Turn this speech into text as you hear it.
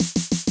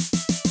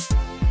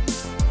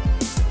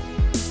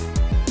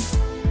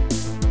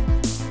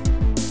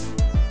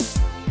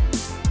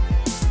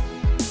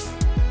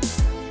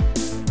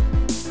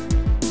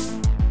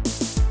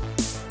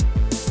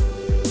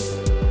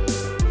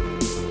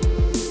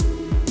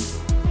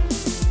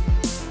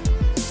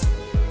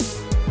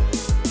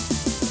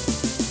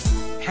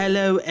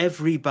Hello,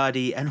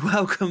 everybody, and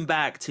welcome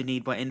back to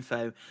Need More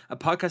Info, a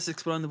podcast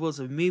exploring the worlds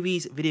of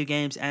movies, video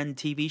games, and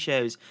TV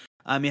shows.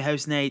 I'm your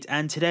host, Nate,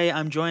 and today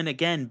I'm joined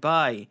again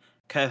by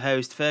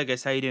co-host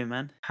Fergus. How you doing,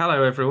 man?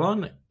 Hello,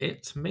 everyone.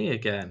 It's me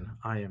again.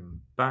 I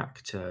am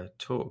back to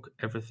talk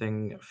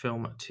everything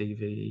film,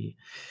 TV,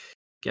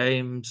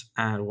 games,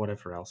 and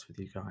whatever else with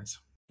you guys.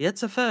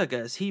 It's a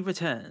Fergus. He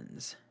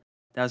returns.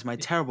 That was my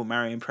terrible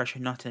Mario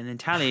impression, not an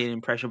Italian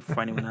impression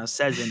before anyone else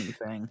says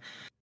anything.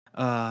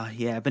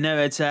 Yeah, but no,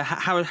 it's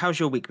how's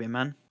your week been,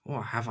 man?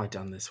 What have I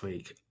done this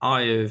week?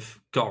 I have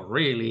got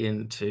really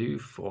into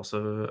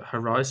Forza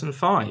Horizon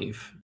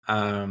 5.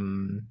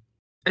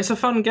 It's a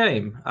fun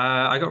game.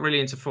 I got really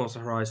into Forza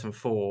Horizon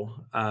 4.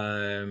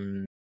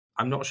 I'm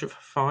not sure if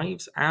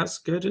 5's as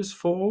good as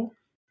 4.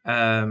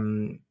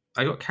 I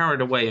got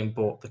carried away and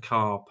bought the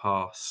Car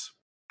Pass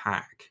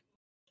pack,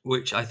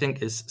 which I think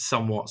has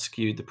somewhat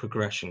skewed the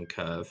progression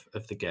curve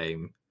of the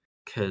game,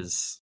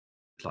 because,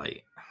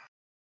 like,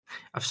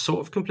 I've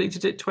sort of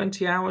completed it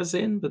 20 hours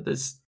in, but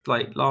there's,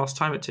 like, last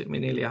time it took me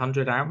nearly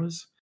 100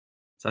 hours.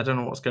 So I don't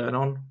know what's going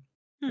on.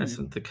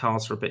 The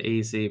cars are a bit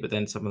easy, but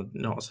then some are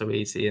not so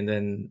easy. And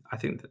then I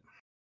think that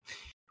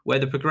where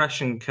the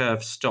progression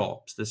curve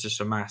stops, there's just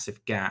a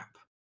massive gap,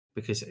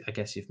 because I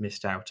guess you've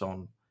missed out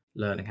on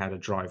learning how to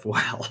drive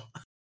well.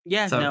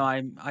 Yeah, no,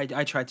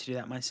 I tried to do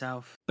that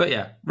myself. But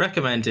yeah,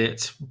 recommend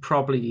it.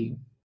 Probably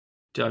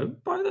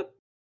don't buy the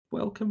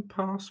Welcome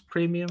Pass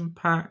Premium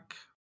pack.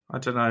 I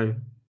don't know.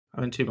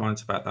 I'm in two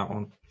minds about that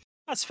one.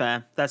 That's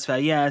fair.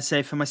 Yeah,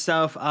 so for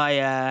myself,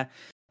 I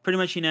pretty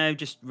much,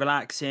 just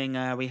relaxing.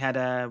 We had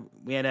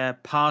a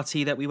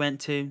party that we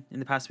went to in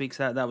the past week,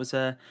 so that was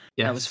that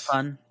was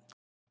fun.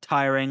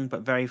 Tiring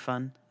but very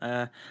fun.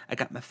 I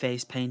got my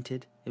face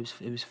painted. It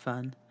was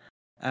fun.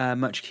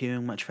 Much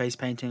queuing, much face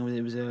painting.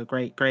 It was a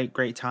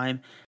great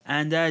time,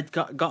 and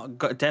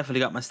definitely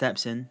got my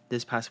steps in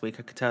this past week.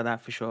 I could tell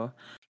that for sure.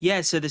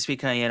 Yeah, so this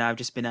week, I've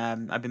just been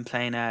I've been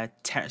playing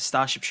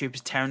Starship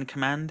Troopers Terran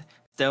Command.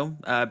 Still,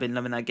 I've been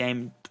loving that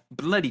game.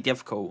 Bloody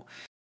difficult.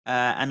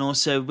 And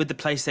also with the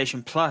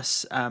PlayStation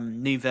Plus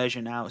new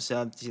version out,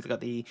 so I've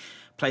got the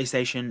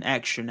PlayStation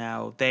Extra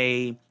now.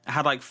 They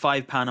had like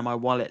 £5 on my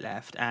wallet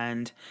left,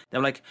 and they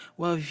were like,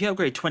 "Well, if you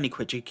upgrade 20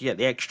 quid, you can get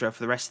the extra for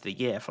the rest of the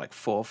year for like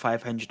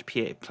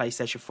 £400-500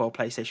 PlayStation 4,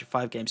 PlayStation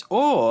 5 games.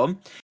 Or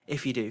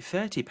if you do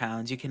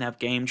 £30, you can have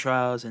game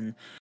trials and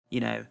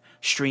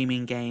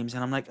streaming games."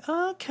 And I'm like,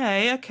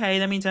 okay,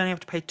 that means I only have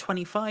to pay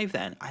 25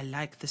 then. I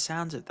like the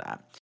sounds of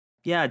that.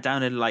 Yeah, I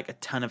downloaded like a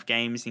ton of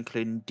games,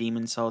 including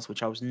Demon Souls,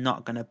 which I was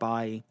not gonna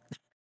buy.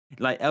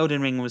 Like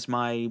Elden Ring was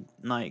my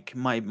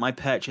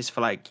purchase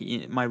for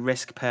my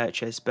risk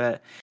purchase,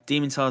 but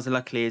Demon Souls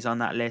luckily is on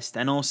that list.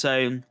 And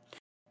also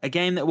a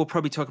game that we'll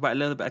probably talk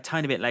about a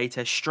tiny bit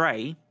later,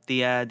 Stray,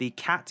 the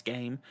cat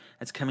game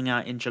that's coming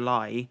out in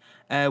July,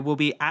 will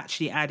be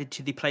actually added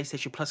to the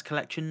PlayStation Plus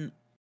collection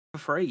for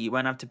free. You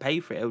won't have to pay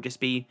for it. It'll just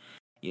be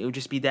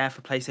there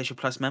for PlayStation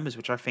Plus members,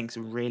 which I think is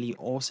really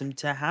awesome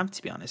to have,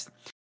 to be honest.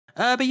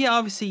 But yeah,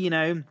 obviously,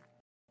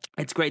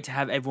 it's great to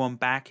have everyone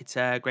back. It's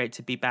great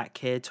to be back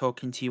here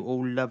talking to you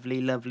all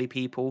lovely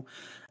people.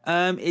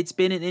 It's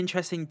been an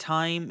interesting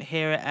time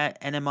here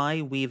at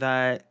NMI. We've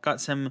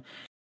got some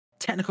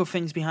technical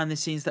things behind the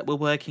scenes that we're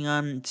working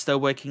on,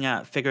 still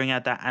figuring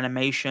out that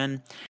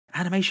animation.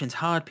 Animation's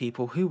hard,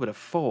 people. Who would have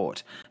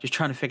thought? Just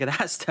trying to figure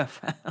that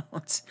stuff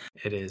out.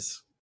 It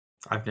is.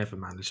 I've never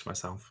managed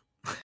myself.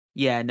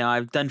 Yeah, no,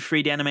 I've done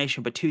 3D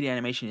animation, but 2D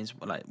animation is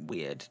like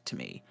weird to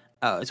me.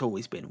 It's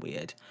always been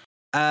weird.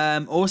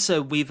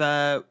 Also,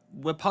 we're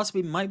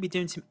possibly might be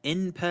doing some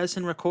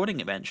in-person recording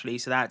eventually,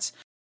 so that's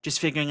just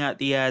figuring out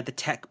the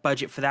tech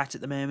budget for that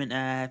at the moment.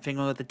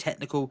 Figuring out the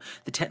technical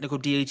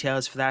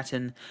details for that,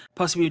 and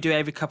possibly we'll do it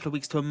every couple of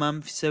weeks to a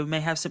month. So we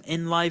may have some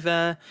in live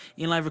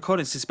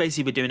recordings. So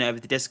basically, we're doing it over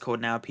the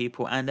Discord now,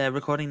 people, and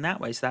recording that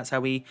way. So that's how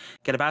we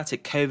get about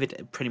it.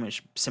 COVID pretty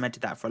much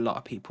cemented that for a lot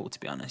of people, to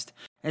be honest.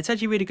 And it's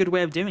actually a really good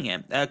way of doing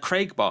it.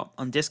 Craigbot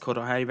on Discord,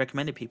 I highly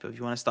recommend it, people, if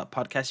you want to start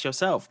podcasts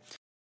yourself.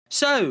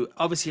 So,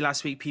 obviously,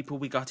 last week, people,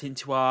 we got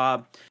into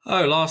our...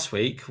 last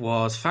week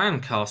was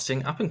fan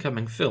casting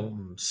up-and-coming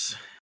films.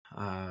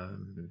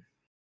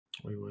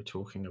 We were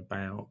talking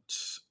about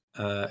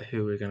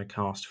who we're going to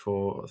cast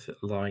for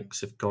the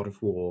likes of God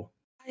of War.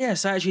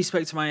 Yes, I actually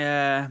spoke to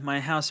my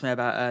housemate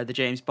about the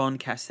James Bond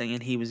casting,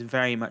 and he was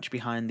very much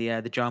behind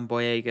the John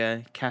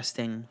Boyega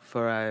casting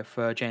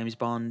for James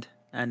Bond.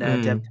 And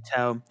Dev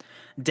Patel,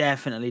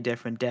 definitely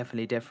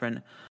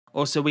different.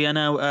 Also, we are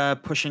now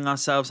pushing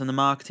ourselves on the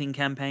marketing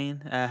campaign.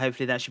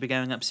 Hopefully that should be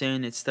going up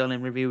soon. It's still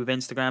in review with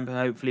Instagram, but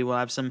hopefully we'll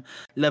have some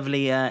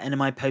lovely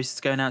NMI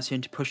posts going out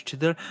soon to push to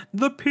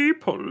the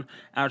people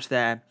out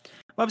there.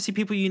 Obviously,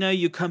 people,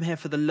 you come here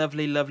for the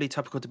lovely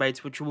topical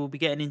debates, which we'll be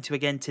getting into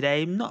again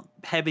today. Not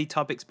heavy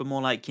topics, but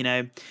more like,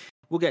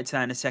 we'll get to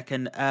that in a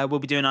second. We'll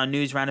be doing our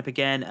news roundup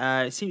again.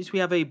 It seems we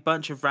have a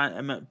bunch of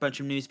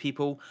news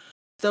people.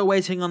 Still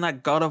waiting on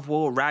that God of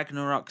War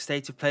Ragnarok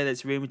state of play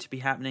that's rumored to be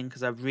happening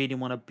because I really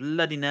want to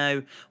bloody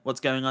know what's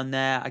going on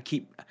there.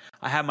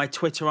 I have my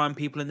Twitter on,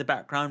 people in the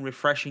background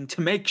refreshing to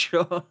make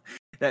sure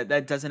that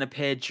that doesn't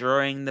appear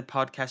during the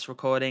podcast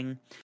recording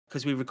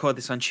because we record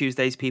this on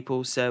Tuesdays,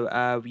 people.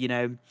 So,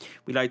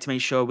 we like to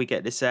make sure we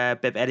get this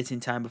bit of editing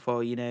time before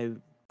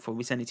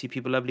we send it to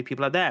people, lovely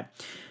people out there.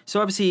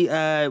 So obviously,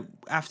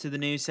 after the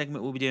news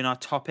segment, we'll be doing our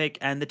topic,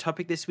 and the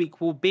topic this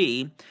week will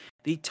be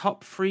the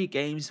top 3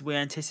 games we're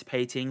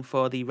anticipating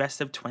for the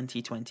rest of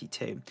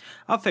 2022.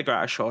 I'll figure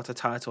out a shorter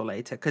title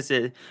later because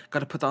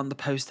got to put on the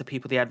poster,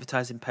 people, the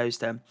advertising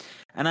poster,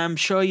 and I'm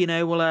sure we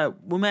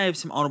may have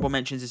some honorable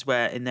mentions as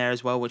well in there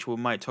as well, which we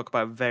might talk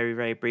about very,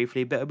 very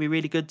briefly. But it'll be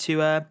really good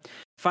to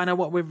find out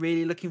what we're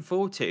really looking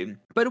forward to.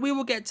 But we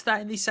will get to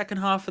that in the second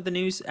half of the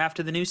news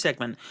after the news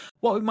segment.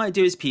 What we might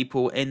do is,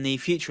 people, in the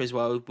future as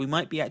well, we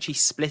might be actually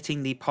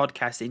splitting the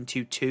podcast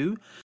into 2.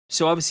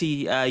 So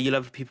obviously, you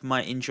lovely people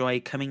might enjoy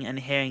coming and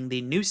hearing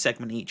the news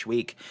segment each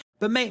week.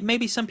 But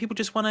maybe some people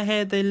just want to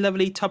hear the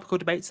lovely topical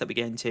debates that we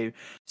get into.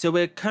 So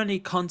we're currently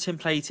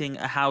contemplating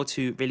how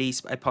to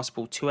release a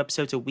possible 2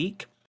 episodes a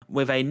week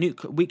with a new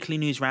weekly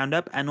news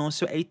roundup and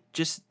also a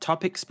just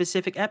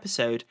topic-specific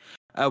episode.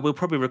 We'll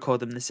probably record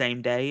them the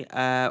same day,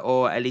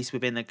 or at least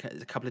within a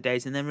couple of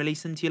days, and then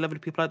release them to you lovely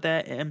people out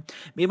there.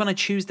 Maybe on a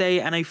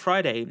Tuesday and a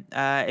Friday.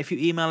 If you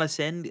email us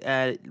in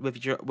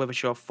with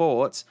your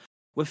thoughts,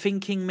 we're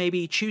thinking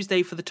maybe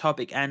Tuesday for the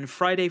topic and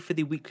Friday for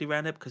the weekly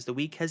roundup because the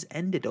week has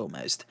ended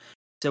almost.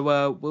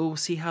 So we'll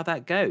see how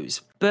that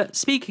goes. But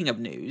speaking of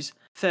news,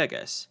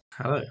 Fergus.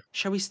 Hello.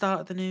 Shall we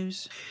start the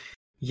news?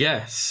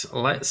 Yes,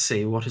 let's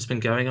see what has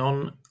been going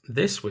on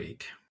this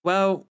week.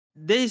 Well,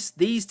 these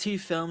 2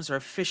 films are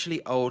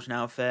officially old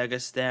now,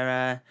 Fergus.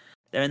 They're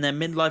in their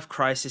midlife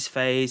crisis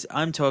phase.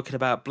 I'm talking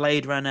about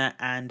Blade Runner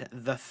and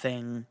The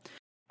Thing.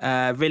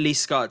 Ridley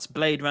Scott's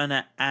Blade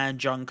Runner and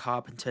John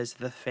Carpenter's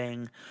The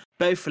Thing,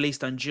 both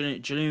released on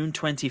June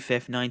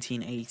 25th,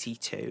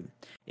 1982.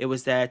 It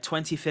was their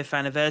 25th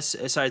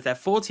anniversary. Sorry, their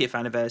 40th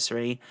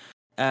anniversary.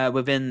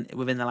 Within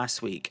the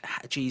last week.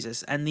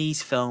 Jesus, and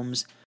these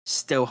films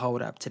still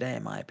hold up today,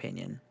 in my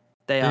opinion.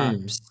 They are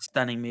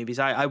stunning movies.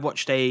 I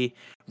watched a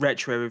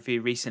retro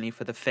review recently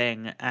for The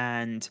Thing,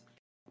 and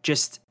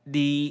just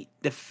the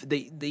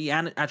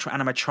actual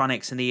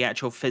animatronics and the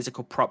actual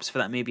physical props for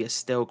that movie are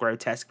still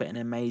grotesque, but in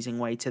an amazing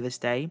way to this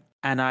day.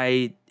 And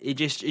it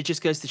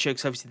just goes to show,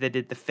 because obviously they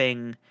did The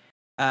Thing,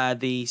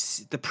 the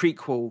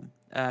prequel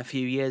a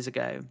few years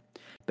ago,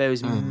 but it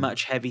was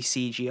much heavy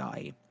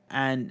CGI.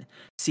 And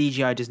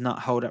CGI does not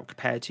hold up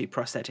compared to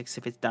prosthetics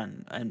if it's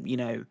done, and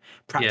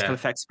practical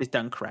effects if it's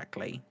done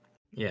correctly.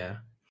 Yeah.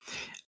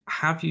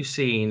 Have you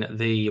seen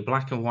the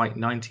black and white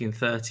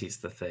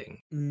 1930s The Thing?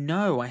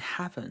 No, I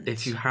haven't.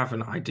 If you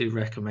haven't, I do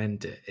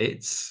recommend it.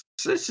 It's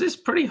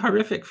pretty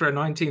horrific for a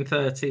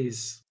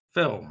 1930s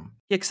film.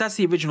 Yeah, because that's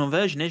the original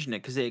version, isn't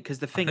it? Because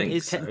The Thing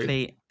is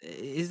technically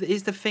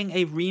is The Thing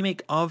a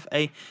remake of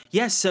a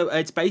yes. So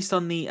it's based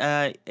on the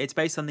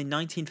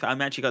 19.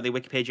 I'm actually got the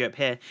Wikipedia up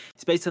here.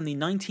 It's based on the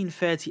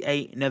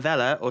 1938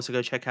 novella. Also,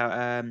 go check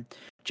out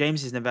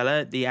James's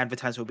novella. The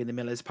advertisement will be in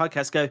the Miller's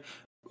podcast.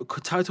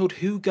 Titled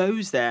 "Who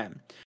Goes There,"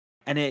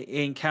 and it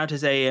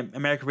encounters a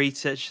American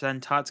researcher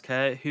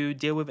Antarctica who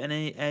deal with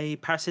a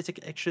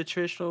parasitic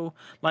extraterrestrial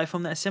life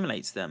form that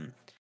assimilates them.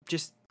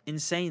 Just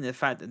insane, the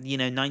fact that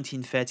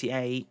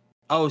 1938.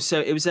 Oh, so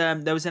it was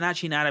there was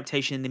actually an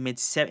adaptation in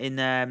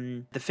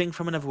The Thing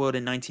from Another World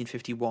in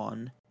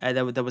 1951.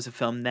 There was a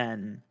film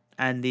then,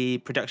 and the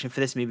production for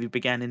this movie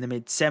began in the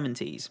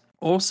mid-70s.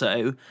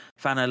 Also,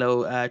 found a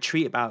little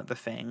treat about The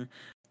Thing.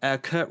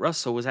 Kurt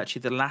Russell was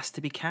actually the last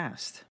to be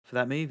cast for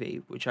that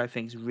movie, which I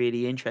think is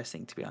really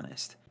interesting, to be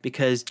honest,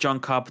 because John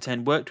Carpenter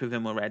had worked with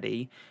him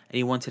already, and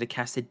he wanted to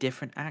cast a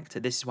different actor.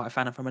 This is what I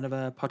found out from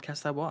another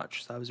podcast I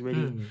watched. So I was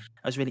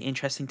really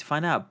interesting to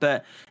find out.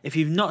 But if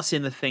you've not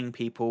seen The Thing,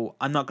 people,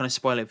 I'm not going to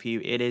spoil it for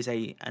you. It is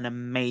an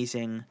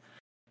amazing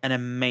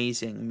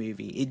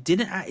movie.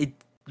 It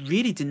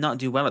really did not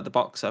do well at the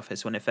box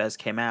office when it first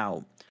came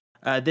out.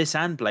 This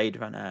and Blade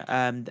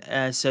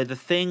Runner. So The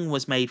Thing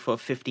was made for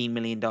 $15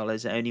 million.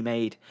 It only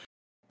made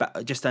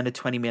just under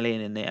 $20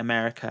 million in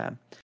America.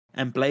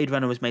 And Blade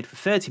Runner was made for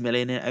 $30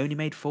 million. And it only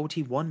made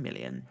 $41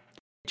 million.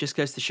 It just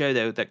goes to show,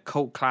 though, that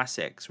cult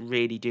classics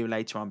really do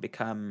later on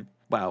become,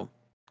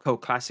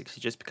 cult classics.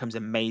 It just becomes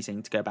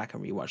amazing to go back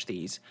and rewatch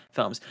these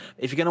films.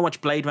 If you're going to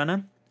watch Blade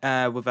Runner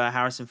with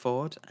Harrison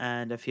Ford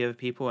and a few other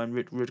people, and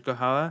Rutger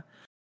Hauer,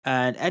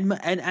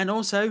 and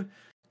also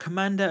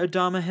Commander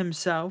Odama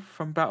himself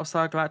from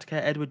Battlestar Galactica,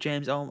 Edward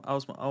James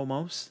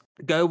Olmos.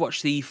 Go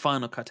watch the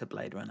final cut of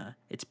Blade Runner.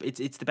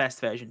 It's the best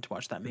version to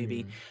watch that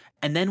movie,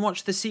 and then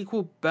watch the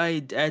sequel by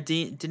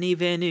Denis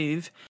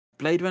Villeneuve,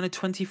 Blade Runner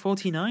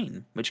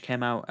 2049, which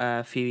came out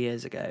a few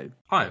years ago.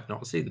 I have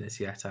not seen this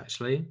yet,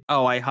 actually.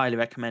 Oh, I highly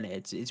recommend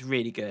it. It's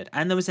really good.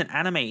 And there was an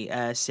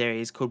anime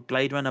series called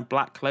Blade Runner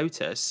Black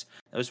Lotus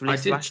that was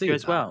released last year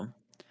as well.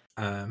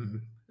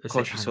 Of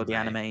course, you saw the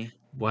anime.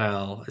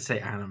 Well, I say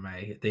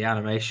anime. The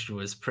animation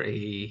was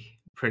pretty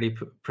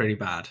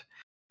bad.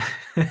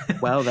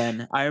 Well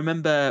then, I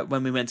remember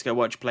when we went to go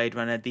watch Blade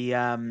Runner,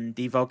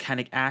 the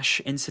volcanic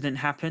ash incident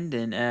happened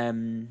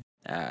in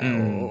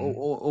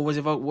or was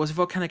it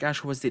volcanic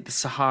ash, or was it the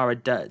Sahara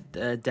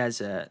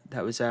desert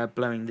that was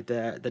blowing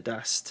the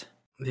dust?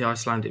 The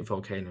Icelandic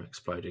volcano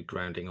exploded,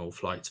 grounding all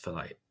flights for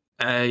like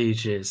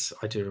ages.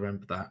 I do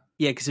remember that.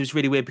 Yeah, because it was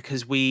really weird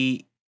because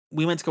we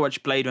went to go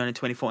watch Blade Runner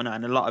 2049,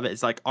 and a lot of it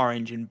is like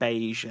orange and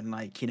beige and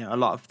like, a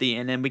lot of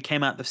and then we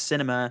came out the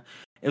cinema,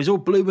 it was all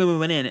blue when we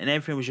went in, and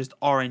everything was just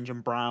orange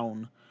and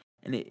brown.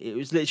 And it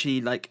was literally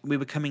like we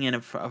were coming in a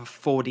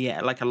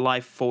 4D, like a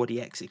live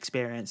 4DX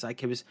experience.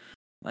 Like it was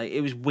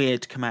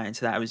weird to come out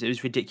into that. It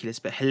was ridiculous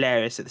but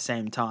hilarious at the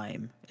same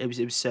time. It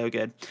was so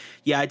good.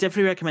 Yeah, I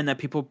definitely recommend that,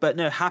 people. But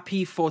no,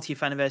 happy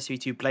 40th anniversary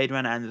to Blade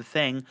Runner and The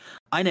Thing.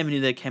 I never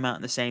knew they came out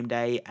on the same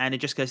day, and it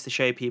just goes to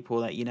show people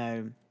that,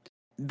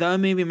 though a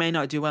movie may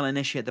not do well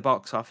initially at the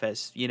box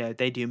office,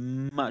 they do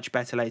much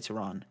better later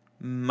on.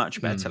 Much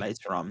better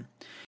later on.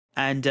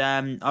 And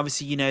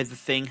obviously, The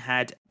Thing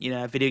had,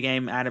 a video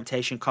game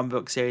adaptation, comic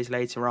book series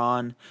later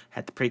on,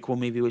 had the prequel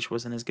movie, which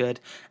wasn't as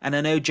good. And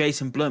I know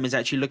Jason Blum is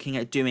actually looking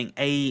at doing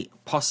a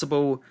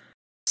possible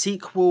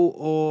sequel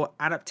or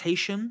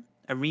adaptation,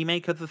 a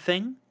remake of The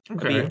Thing.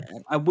 Okay.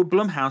 With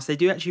Blumhouse, they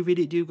do actually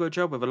really do a good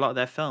job with a lot of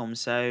their films.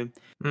 So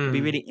it'll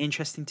be really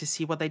interesting to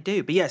see what they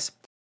do. But yes,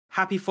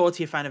 happy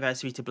 40th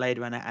anniversary to Blade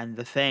Runner and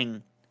The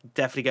Thing.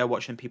 Definitely go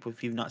watch them, people,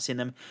 if you've not seen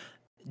them.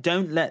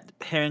 Don't let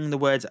hearing the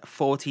words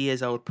 40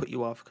 years old put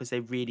you off, because they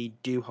really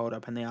do hold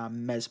up and they are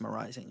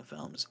mesmerizing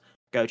films.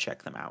 Go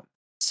check them out.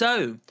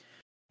 So,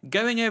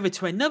 going over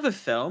to another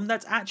film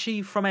that's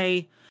actually from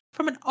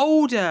an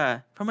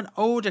older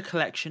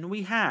collection,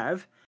 we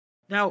have,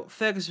 now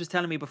Fergus was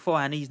telling me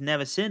beforehand he's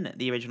never seen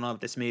the original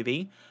of this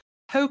movie,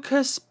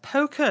 Hocus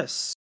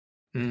Pocus.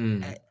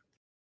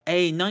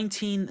 A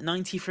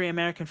 1993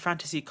 American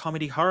fantasy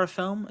comedy horror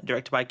film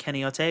directed by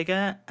Kenny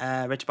Ortega,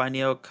 written by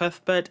Neil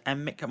Cuthbert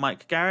and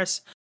Mike Garris,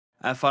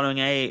 following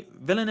a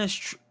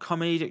villainous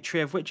comedic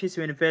trio of witches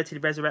who are inadvertently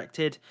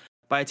resurrected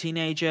by a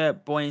teenager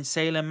boy in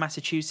Salem,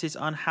 Massachusetts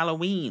on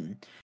Halloween,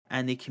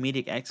 and the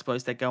comedic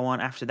exploits that go on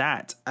after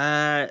that.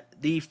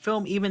 The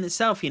film even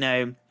itself,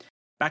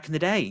 back in the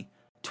day,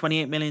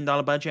 $28 million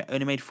budget,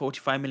 only made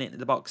 $45 million at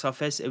the box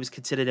office. It was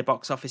considered a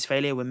box office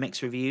failure with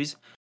mixed reviews.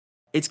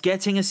 It's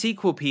getting a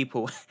sequel,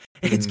 people.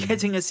 It's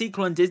getting a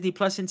sequel on Disney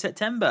Plus in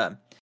September,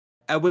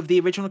 with the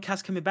original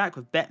cast coming back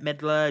with Bette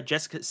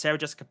Midler, Sarah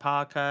Jessica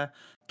Parker,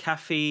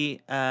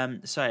 Kathy,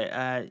 Najimy,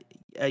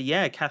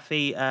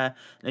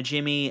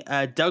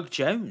 Doug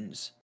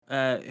Jones,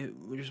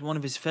 which was one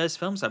of his first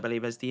films, I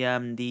believe, as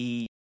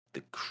the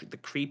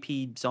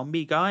creepy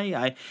zombie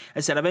guy. I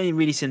said I've only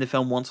really seen the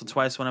film once or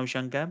twice when I was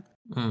younger.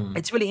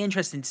 It's really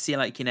interesting to see,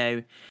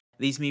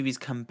 these movies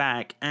come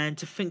back, and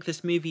to think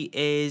this movie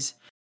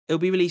it'll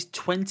be released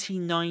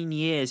 29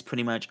 years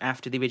pretty much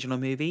after the original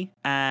movie.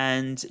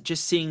 And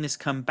just seeing this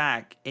come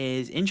back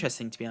is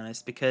interesting, to be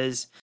honest,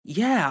 because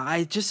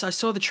I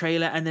saw the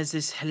trailer, and there's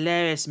this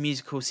hilarious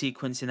musical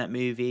sequence in that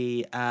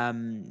movie.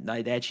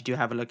 They actually do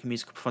have a look at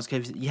musical performance,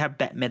 because you have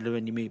Bette Midler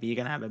in your movie, you're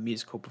going to have a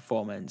musical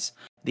performance.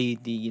 The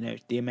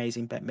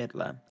amazing Bette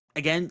Midler.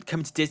 Again,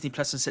 coming to Disney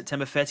Plus on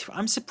September 30th.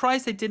 I'm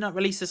surprised they did not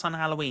release this on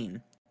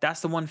Halloween.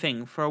 That's the one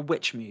thing for a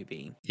witch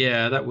movie.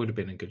 Yeah, that would have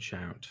been a good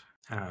shout.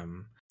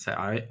 So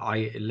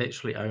I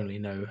literally only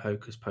know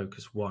Hocus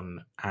Pocus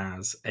 1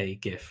 as a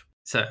GIF.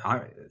 So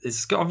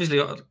it's obviously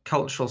got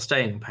cultural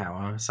staying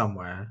power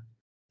somewhere.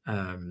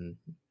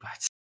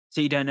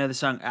 So you don't know the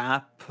song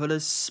 "I Put a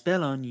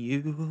Spell on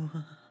You"?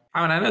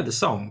 I mean, I know the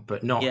song,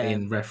 but not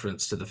in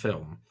reference to the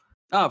film.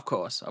 Oh, of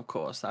course.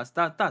 That's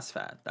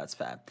fair. That's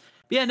fair.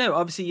 But yeah, no,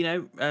 obviously,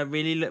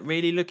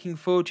 really looking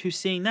forward to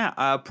seeing that.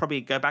 I'll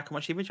probably go back and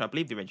watch the original. I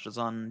believe the original's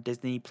on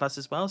Disney Plus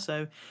as well,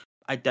 so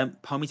I don't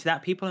hold me to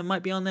that, people. It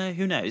might be on there.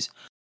 Who knows?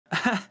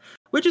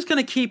 We're just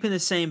going to keep in the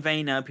same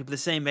vein now, people. The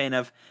same vein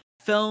of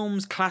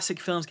films, classic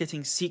films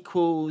getting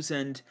sequels,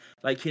 and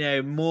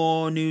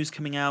more news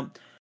coming out.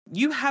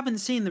 You haven't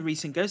seen the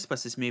recent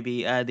Ghostbusters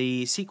movie,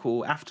 the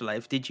sequel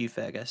Afterlife, did you,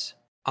 Fergus?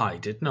 I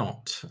did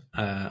not.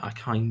 I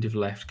kind of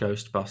left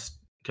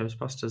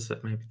Ghostbusters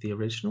at maybe the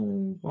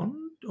original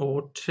 1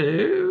 or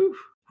 2.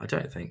 I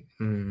don't think.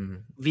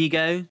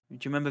 Vigo. Do you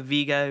remember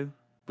Vigo?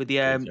 With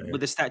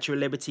the Statue of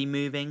Liberty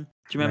moving.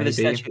 Do you remember the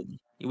statue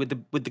with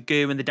the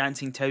goo and the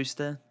dancing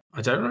toaster?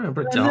 I don't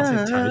remember a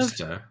dancing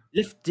toaster.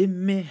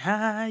 Lifting me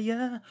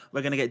higher.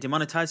 We're gonna get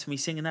demonetized for me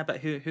singing that, but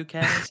who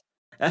cares?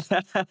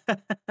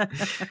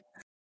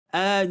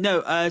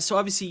 No. So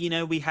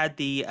obviously, we had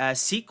the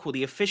sequel,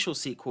 the official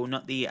sequel,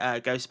 not the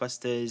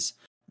Ghostbusters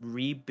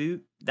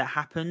reboot that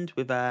happened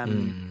with not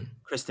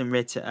Kristen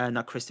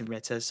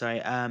Ritter.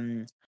 Sorry,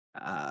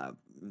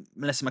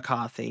 Melissa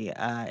McCarthy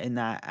in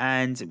that,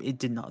 and it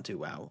did not do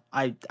well.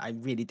 I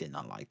really did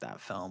not like that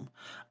film.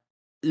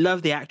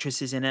 Love the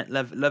actresses in it,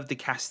 love the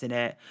cast in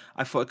it.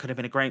 I thought it could have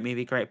been a great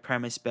movie, great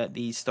premise, but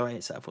the story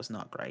itself was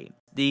not great.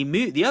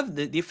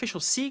 The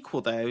official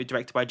sequel, though,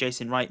 directed by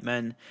Jason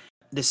Reitman,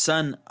 the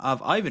son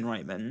of Ivan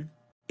Reitman,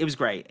 it was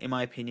great in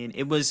my opinion.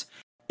 It was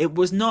it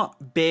was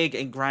not big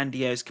and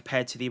grandiose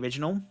compared to the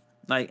original.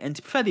 Like, and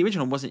to be fair, the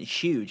original wasn't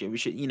huge. It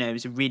was, it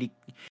was a really,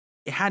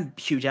 it had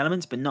huge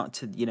elements, but not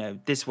to,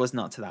 this was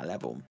not to that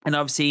level. And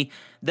obviously,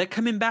 they're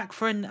coming back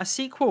for a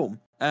sequel.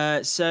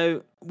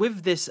 So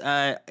with this,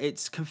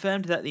 it's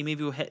confirmed that the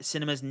movie will hit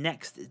cinemas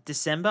next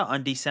December,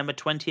 on December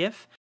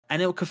 20th.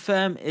 And it will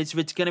confirm it's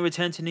going to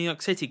return to New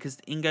York City, because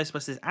in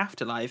Ghostbusters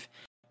Afterlife,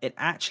 it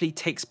actually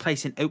takes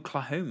place in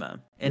Oklahoma,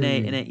 in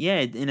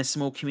a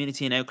small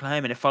community in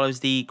Oklahoma, and it follows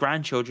the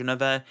grandchildren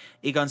of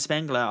Egon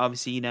Spengler.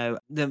 Obviously,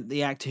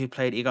 the actor who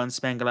played Egon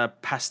Spengler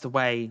passed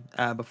away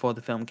before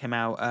the film came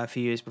out a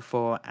few years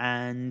before,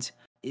 and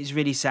it's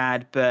really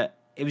sad. But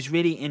it was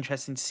really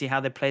interesting to see how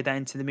they played that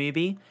into the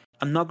movie.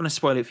 I'm not going to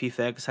spoil it for you,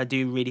 Fergus. I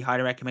do really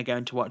highly recommend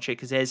going to watch it,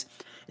 because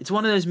it's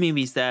one of those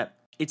movies that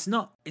it's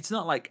not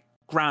like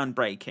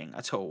groundbreaking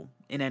at all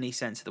in any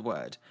sense of the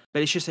word,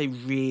 but it's just a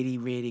really,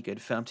 really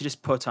good film to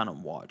just put on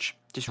and watch.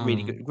 Just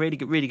really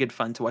good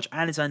fun to watch,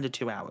 and it's under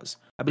 2 hours.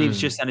 I believe it's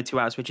just under 2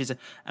 hours, which is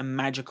a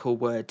magical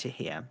word to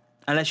hear.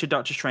 Unless you're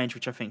Doctor Strange,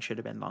 which I think should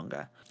have been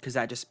longer, because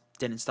that just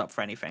didn't stop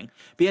for anything.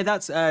 But yeah,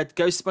 that's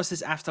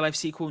Ghostbusters Afterlife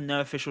sequel. No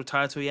official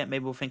title yet.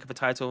 Maybe we'll think of a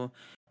title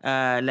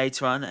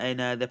later on in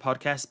the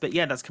podcast. But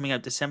yeah, that's coming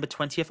out December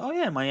 20th. Oh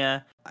yeah,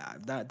 my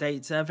that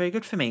date's very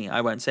good for me.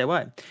 I won't say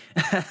why.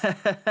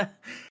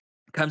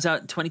 Comes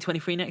out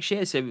 2023 next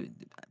year, so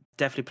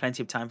definitely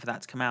plenty of time for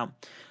that to come out.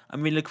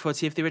 I'm really looking forward to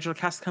see if the original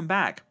cast come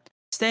back.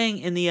 Staying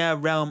in the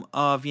realm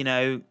of,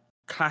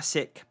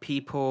 classic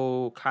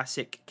people,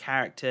 classic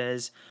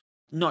characters,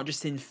 not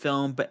just in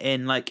film, but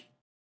in, like,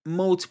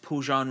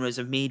 multiple genres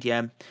of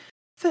media.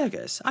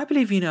 Fergus, I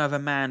believe you know of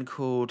an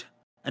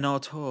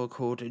author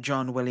called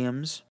John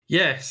Williams.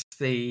 Yes,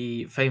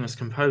 the famous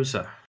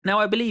composer. Now,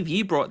 I believe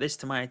you brought this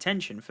to my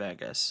attention,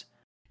 Fergus.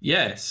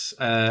 Yes,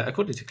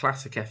 according to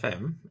Classic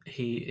FM,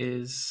 he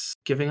is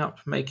giving up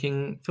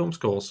making film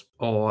scores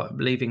or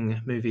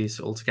leaving movies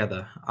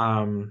altogether.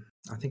 I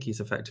think he's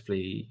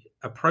effectively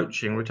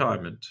approaching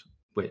retirement,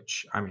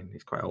 which, I mean,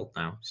 he's quite old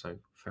now, so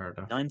fair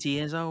enough. 90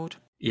 years old?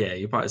 Yeah,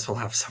 you might as well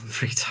have some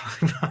free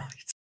time,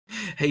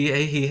 right?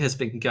 He has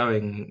been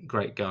going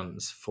great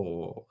guns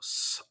for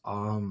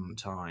some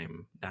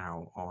time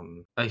now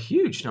on a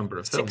huge number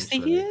of films.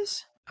 60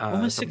 years?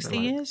 Almost 60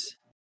 years?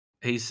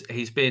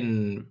 He's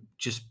been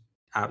just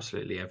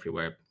absolutely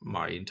everywhere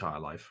my entire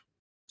life.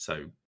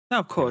 So no,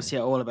 of course, yeah,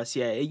 all of us,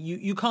 yeah.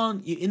 You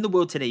can't in the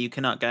world today. You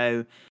cannot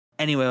go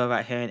anywhere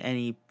without hearing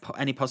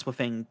any possible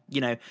thing.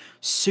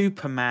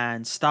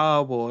 Superman,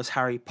 Star Wars,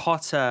 Harry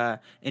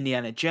Potter,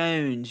 Indiana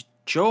Jones,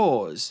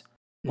 Jaws.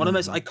 One of the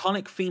most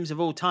iconic themes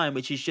of all time,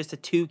 which is just a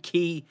two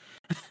keys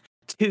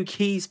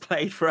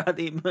played throughout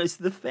most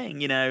of the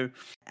thing.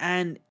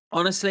 And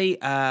honestly,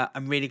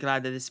 I'm really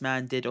glad that this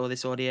man did all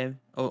this audio,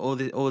 all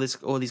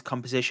these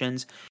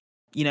compositions.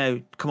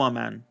 Come on,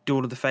 man,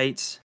 Duel of the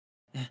Fates.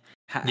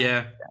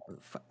 Yeah,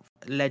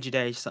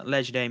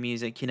 legendary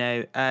music.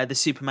 The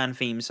Superman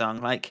theme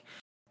song. Like,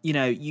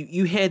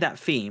 you hear that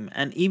theme,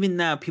 and even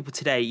now, people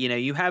today,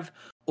 you have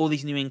all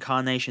these new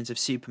incarnations of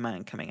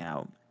Superman coming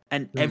out,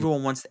 and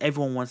everyone wants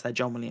that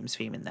John Williams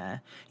theme in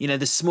there. The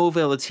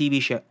Smallville, the TV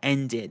show,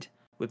 ended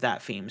with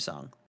that theme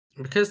song.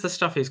 Because the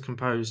stuff he's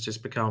composed has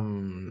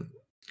become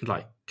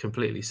like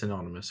completely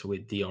synonymous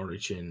with the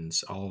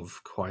origins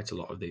of quite a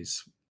lot of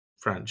these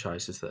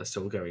franchises that are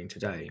still going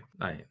today.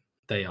 Like,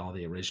 they are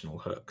the original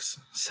Hooks.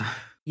 So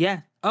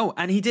yeah. Oh,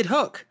 and he did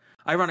Hook,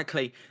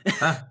 ironically.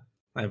 There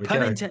we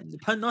go.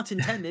 Pun not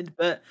intended,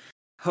 but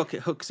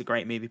Hook's a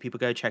great movie. People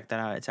go check that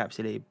out. It's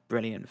absolutely a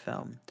brilliant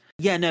film.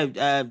 Yeah, no,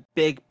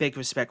 big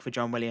respect for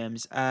John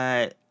Williams.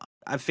 I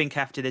think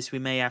after this I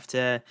may have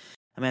to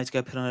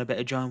go put on a bit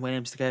of John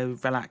Williams to go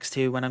relax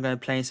to when I'm going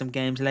to play some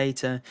games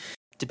later,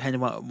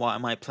 depending on what I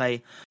might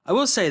play. I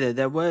will say, though,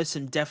 there were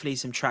definitely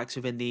some tracks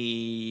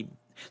within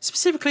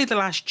specifically The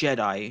Last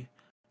Jedi,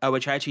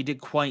 which I actually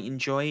did quite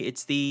enjoy.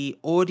 It's the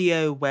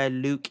audio where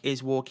Luke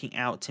is walking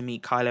out to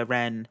meet Kylo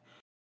Ren,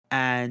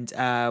 and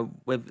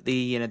with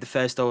the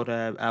First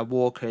Order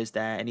walkers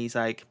there, and he's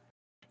like,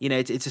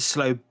 it's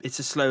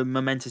a slow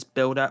momentous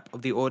build up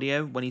of the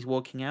audio when he's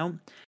walking out.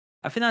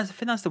 I think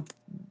that's the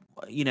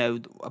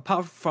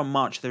apart from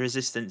March of the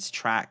Resistance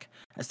track,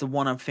 that's the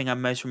one thing I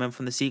most remember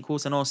from the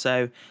sequels. And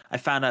also, I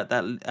found out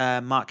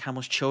that Mark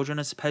Hamill's children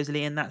are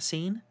supposedly in that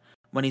scene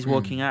when he's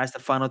walking out as the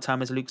final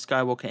time as Luke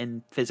Skywalker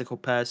in physical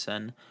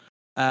person,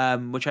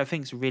 which I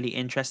think is really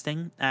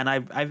interesting. And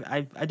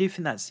I do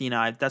think that's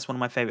that's one of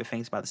my favorite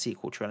things about the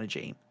sequel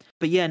trilogy.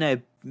 But yeah, no,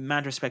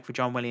 mad respect for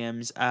John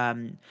Williams.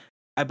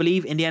 I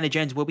believe Indiana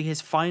Jones will be his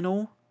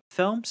final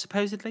film,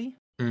 supposedly.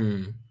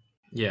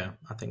 Yeah,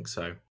 I think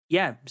so.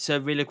 Yeah, so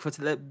really look forward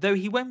to that. Though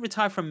he won't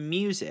retire from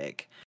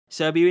music,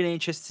 so it'll be really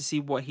interesting to see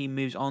what he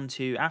moves on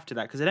to after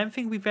that. Because I don't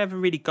think we've ever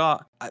really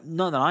got,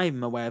 not that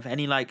I'm aware of,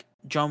 any like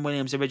John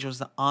Williams originals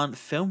that aren't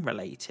film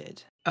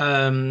related.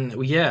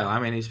 Yeah, I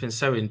mean, he's been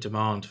so in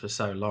demand for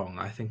so long.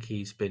 I think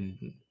he's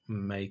been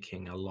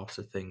making a lot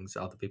of things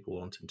that other people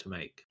want him to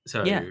make.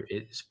 So yeah,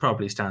 it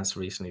probably stands to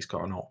reason he's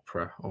got an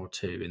opera or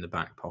two in the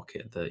back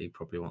pocket that he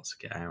probably wants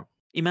to get out.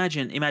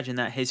 Imagine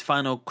that his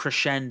final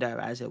crescendo,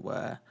 as it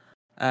were,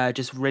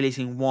 just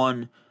releasing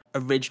one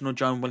original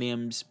John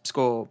Williams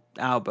score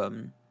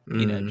album.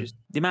 Just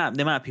the amount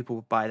of people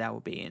would buy that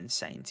would be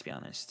insane, to be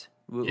honest.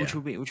 Which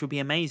would be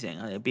amazing.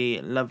 It'd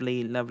be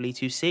lovely, lovely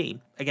to see.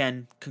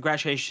 Again,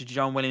 congratulations to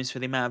John Williams for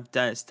the amount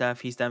of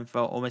stuff he's done for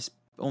almost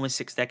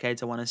 6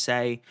 decades, I want to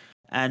say,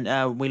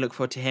 and we look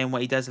forward to hearing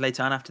what he does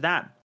later on after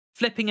that.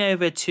 Flipping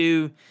over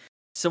to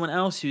someone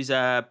else who's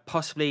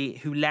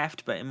who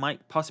left, but it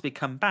might possibly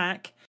come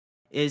back,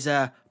 is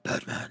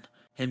Birdman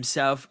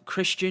himself,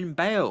 Christian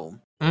Bale.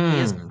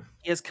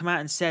 He has come out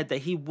and said that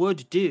he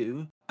would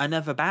do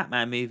another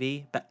Batman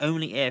movie, but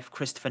only if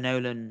Christopher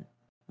Nolan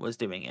was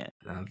doing it.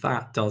 Now,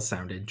 that does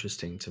sound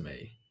interesting to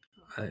me.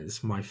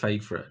 It's my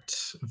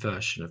favourite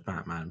version of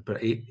Batman,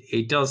 but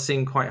it does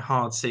seem quite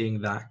hard seeing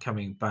that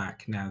coming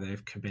back now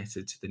they've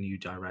committed to the new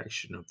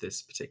direction of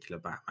this particular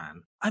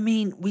Batman. I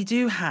mean, we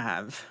do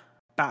have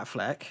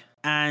Batfleck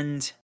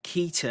and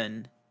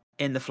Keaton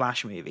in the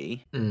Flash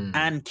movie,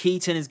 and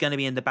Keaton is going to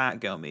be in the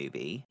Batgirl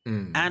movie,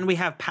 and we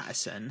have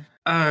Patterson.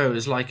 Oh,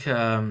 it's like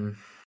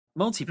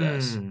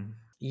multiverse.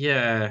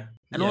 Yeah.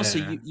 And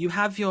also, you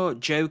have your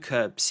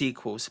Joker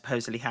sequel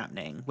supposedly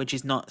happening, which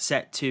is not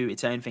set to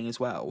its own thing as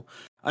well.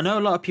 I know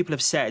a lot of people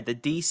have said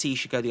that DC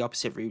should go the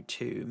opposite route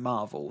to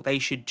Marvel. They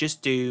should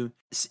just do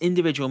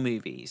individual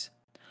movies.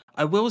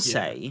 I will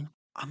say,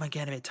 I'm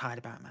getting a bit tired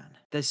of Batman.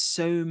 There's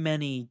so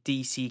many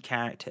DC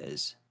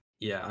characters.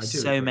 Yeah, I do.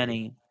 So agree.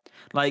 Many.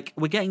 Like,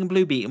 we're getting a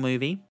Blue Beetle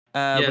movie.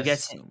 We're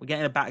getting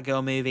a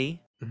Batgirl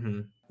movie.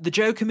 Mm-hmm. The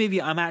Joker movie,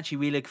 I'm actually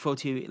really looking forward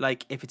to,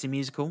 like, if it's a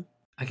musical.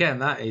 Again,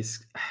 that is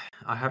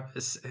going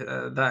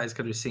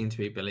to be seen to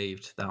be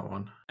believed, that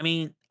one. I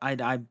mean, I'd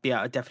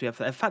definitely up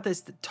for that. In fact,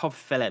 there's Todd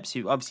Phillips,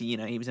 who obviously,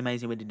 he was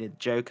amazing when he did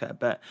Joker,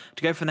 but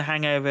to go from The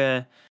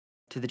Hangover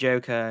to the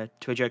Joker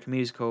to a Joker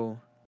musical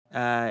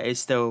is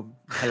still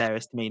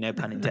hilarious to me, no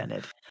pun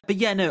intended. But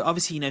yeah, no,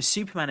 obviously,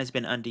 Superman has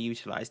been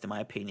underutilized in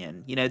my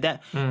opinion.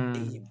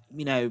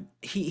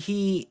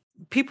 He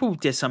people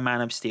diss on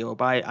Man of Steel,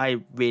 but I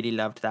really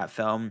loved that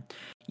film.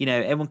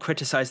 Everyone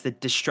criticized the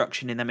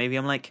destruction in that movie.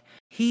 I'm like,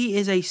 he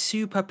is a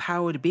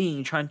super-powered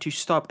being trying to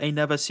stop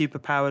another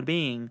super-powered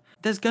being.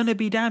 There's gonna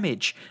be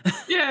damage.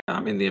 Yeah, I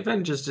mean, the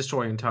Avengers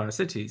destroy entire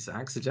cities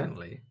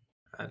accidentally.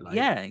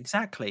 Yeah,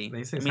 exactly.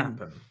 These things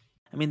happen.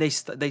 I mean, they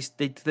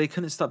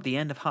couldn't stop the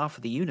end of half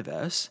of the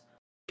universe.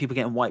 People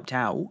getting wiped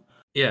out.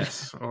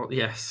 Yes.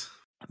 Yes.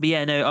 But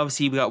yeah, no,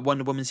 obviously we got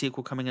Wonder Woman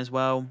sequel coming as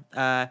well.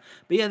 But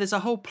yeah, there's a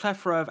whole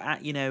plethora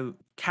of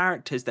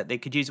characters that they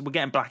could use. We're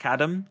getting Black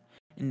Adam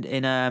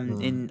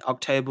in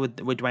October with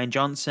Dwayne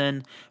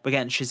Johnson. We're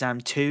getting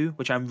Shazam 2,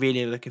 which I'm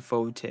really looking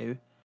forward to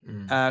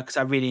because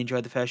I really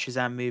enjoyed the first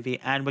Shazam movie,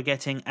 and we're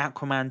getting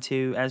Aquaman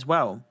 2 as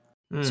well.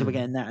 So we're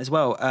getting that as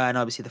well, and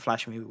obviously the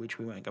Flash movie, which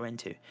we won't go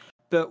into.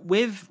 But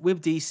with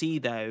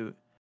DC though,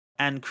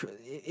 and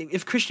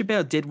if Christian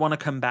Bale did want to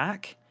come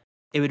back,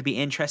 it would be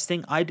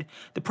interesting.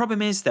 The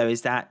problem is though,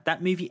 is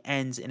that movie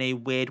ends in a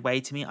weird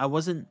way to me. I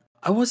wasn't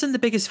the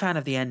biggest fan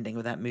of the ending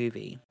of that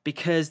movie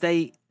because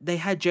they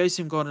had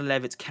Joseph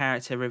Gordon-Levitt's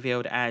character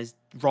revealed as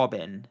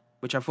Robin,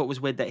 which I thought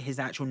was weird that his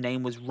actual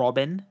name was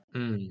Robin,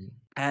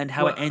 and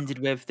how it ended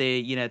with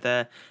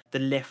the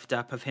lift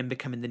up of him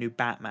becoming the new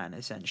Batman,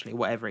 essentially,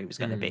 whatever he was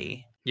going to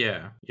be.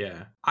 Yeah.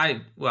 You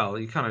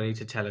kind of need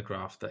to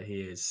telegraph that he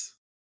is,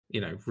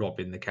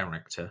 Robin the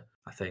character.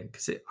 I think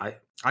because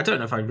I don't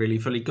know if I really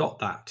fully got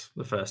that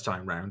the first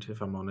time round,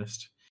 if I'm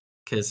honest.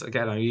 Because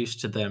again, I'm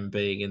used to them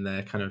being in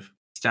their kind of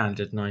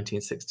standard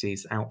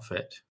 1960s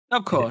outfit.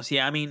 Of course,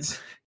 yeah. I mean,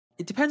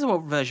 it depends on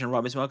what version of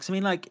Rob as well. Because I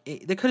mean,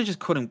 they could have just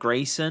called him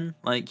Grayson.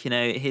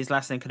 His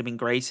last name could have been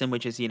Grayson,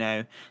 which is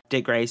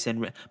Dick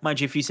Grayson. Mind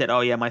you, if you said,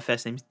 "Oh yeah, my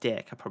first name's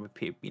Dick," I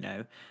probably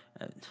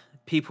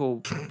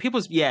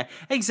people's yeah,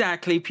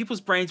 exactly.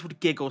 People's brains would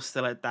giggle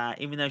still at that,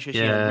 even though it's just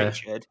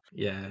Richard.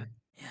 Yeah.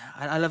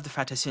 Yeah, I love the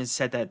fact as soon as I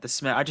said that, the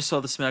smirk. I just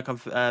saw the smirk on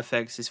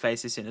Fergus's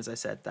face as soon as I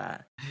said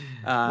that.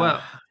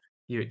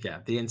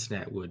 The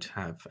internet would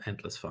have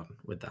endless fun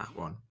with that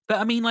one. But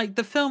I mean,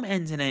 the film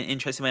ends in an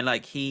interesting way.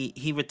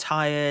 He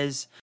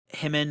retires.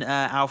 Him and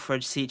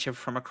Alfred see each other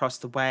from across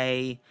the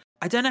way.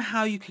 I don't know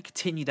how you could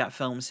continue that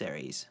film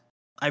series.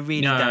 I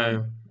really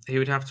don't. He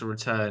would have to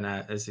return,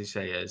 as you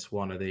say, as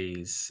one of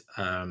these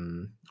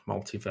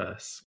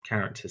multiverse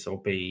characters,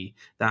 or be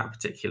that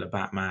particular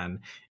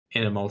Batman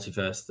in a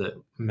multiverse that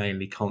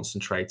mainly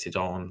concentrated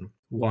on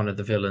one of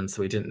the villains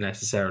that we didn't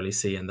necessarily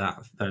see in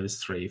those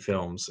three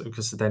films,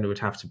 because then it would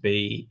have to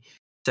be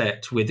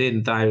set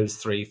within those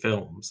three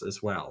films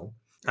as well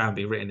and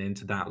be written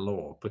into that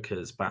lore,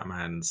 because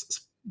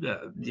Batman's,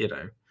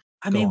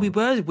 I mean, we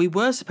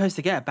were supposed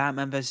to get a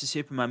Batman versus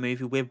Superman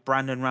movie with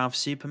Brandon Routh's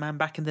Superman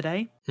back in the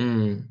day,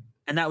 and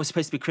that was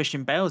supposed to be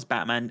Christian Bale's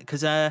Batman, because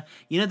the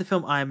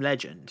film I Am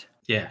Legend.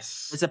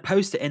 Yes. There's a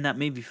poster in that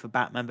movie for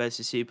Batman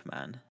versus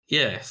Superman.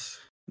 Yes.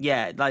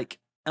 Yeah, and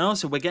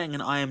also we're getting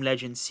an I Am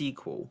Legend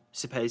sequel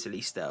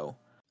supposedly still,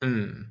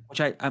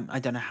 which I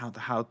don't know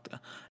how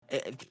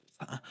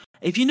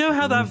if you know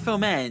how that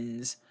film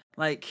ends,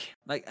 Like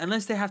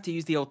unless they have to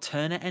use the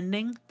alternate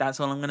ending, that's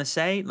all I'm gonna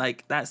say.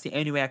 Like that's the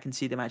only way I can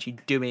see them actually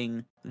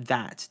doing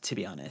that, to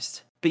be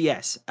honest. But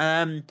yes,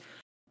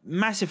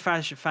 massive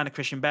fan of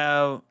Christian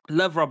Bale.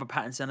 Love Robert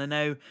Pattinson. I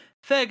know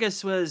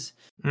Fergus was.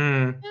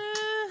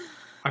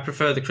 I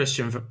prefer the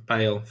Christian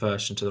Bale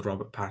version to the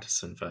Robert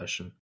Pattinson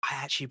version. I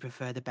actually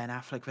prefer the Ben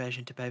Affleck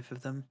version to both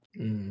of them.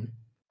 Mm.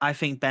 I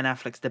think Ben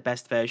Affleck's the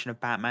best version of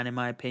Batman, in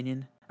my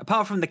opinion.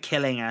 Apart from the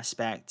killing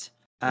aspect,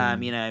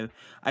 you know,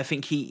 I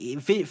think he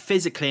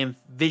physically and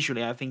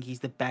visually, I think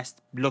he's the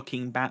best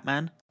looking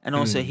Batman. And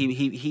also,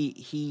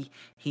 he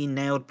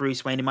nailed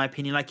Bruce Wayne, in my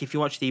opinion. Like, if you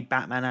watch the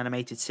Batman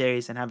animated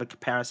series and have a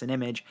comparison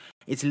image,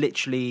 it's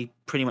literally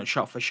pretty much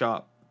shot for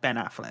shot Ben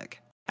Affleck.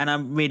 And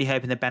I'm really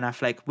hoping that Ben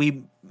Affleck,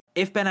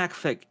 if Ben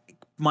Affleck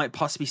might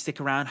possibly stick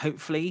around,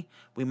 hopefully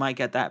we might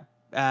get that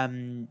a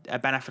Ben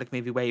Affleck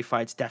movie where he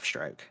fights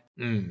Deathstroke,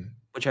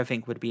 which I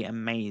think would be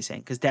amazing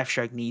because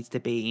Deathstroke needs to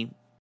be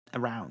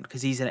around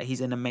because he's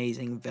an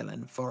amazing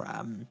villain for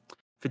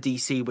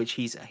DC, which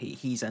he's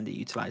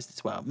underutilized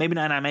as well. Maybe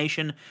not in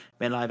animation,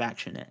 but in live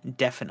action,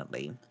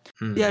 definitely.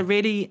 Yeah,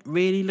 really,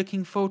 really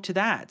looking forward to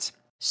that.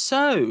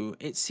 So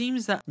it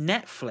seems that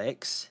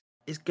Netflix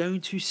is going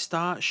to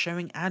start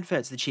showing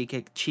adverts. The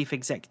chief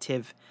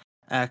executive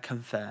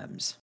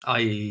confirms.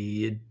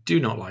 I do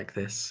not like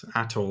this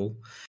at all,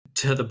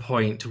 to the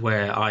point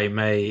where I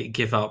may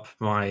give up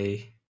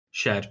my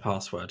shared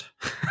password.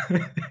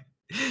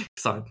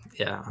 Because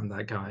I'm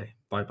that guy.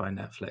 Bye bye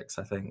Netflix,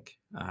 I think.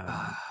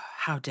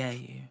 How dare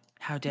you?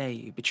 How dare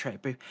you betray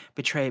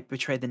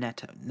the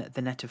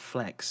net of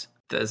Flex?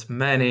 There's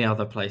many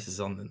other places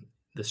on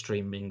the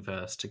streaming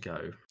verse to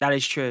go. That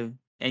is true,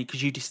 and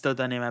because you still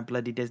don't even have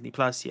bloody Disney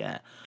Plus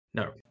yet.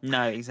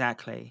 No,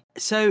 exactly.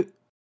 So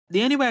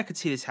the only way I could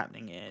see this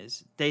happening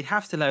is they'd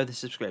have to lower the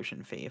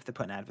subscription fee if they're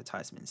putting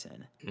advertisements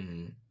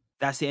in.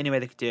 That's the only way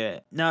they could do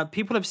it. Now,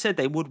 people have said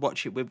they would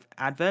watch it with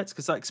adverts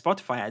because, like,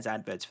 Spotify has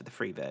adverts for the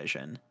free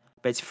version,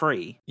 but it's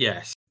free.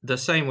 Yes, the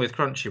same with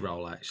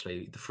Crunchyroll.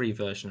 Actually, the free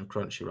version of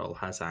Crunchyroll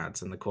has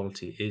ads, and the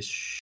quality is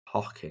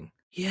shocking.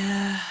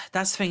 Yeah,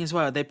 that's the thing as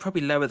well. They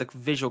probably lower the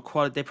visual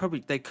quality.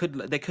 They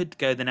could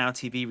go the Now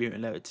TV route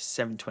and lower it to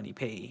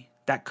 720p.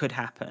 That could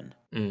happen.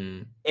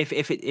 If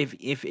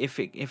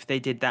they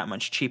did that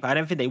much cheaper. I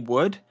don't think they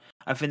would.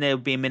 I think there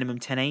would be a minimum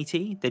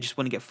 1080. They just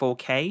want to get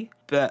 4K.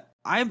 But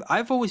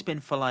I've always been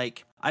for,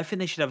 like, I think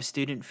they should have a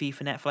student fee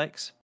for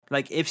Netflix.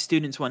 Like, if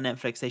students want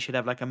Netflix, they should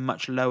have like a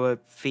much lower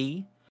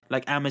fee,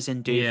 like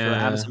Amazon do for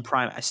Amazon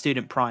Prime, a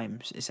student Prime,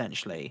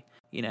 essentially.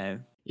 You know.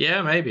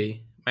 Yeah,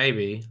 maybe.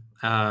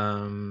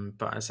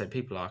 But I say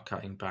people are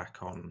cutting back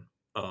on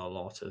a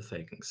lot of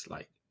things,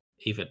 like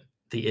even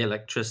the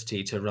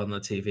electricity to run the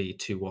TV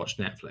to watch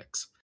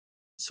Netflix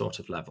sort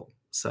of level.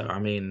 So, I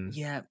mean...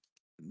 Yeah,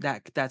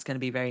 that's going to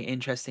be very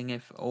interesting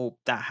if all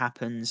that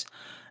happens.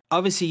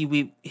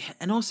 Obviously,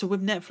 and also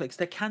with Netflix,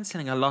 they're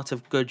cancelling a lot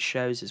of good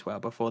shows as well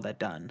before they're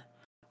done,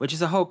 which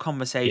is a whole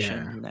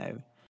conversation, you know.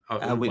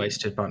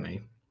 Wasted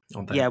money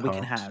on their part. We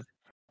can have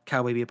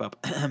Cowboy Bebop.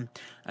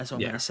 That's what I'm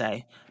going to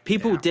say.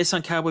 People diss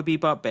on Cowboy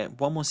Bebop, but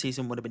one more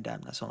season would have been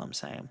done. That's all I'm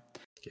saying.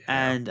 Yeah.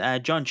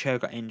 And John Cho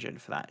got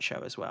injured for that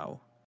show as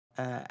well.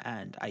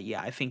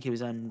 I think he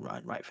was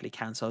rightfully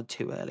cancelled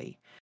too early.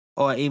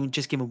 Or even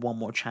just give him one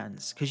more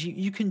chance. Because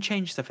you can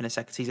change stuff in a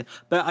second season.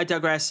 But I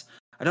digress.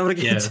 I don't want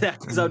to get into that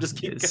because I'll just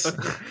keep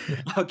going.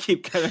 I'll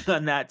keep going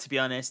on that, to be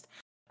honest.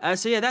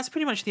 So yeah, that's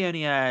pretty much the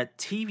only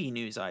TV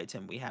news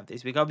item we have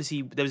this week.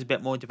 Obviously, there was a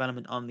bit more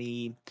development on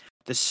the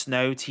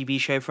Snow TV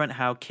show front,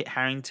 how Kit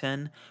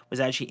Harington was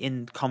actually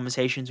in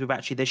conversations with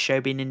actually this show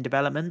being in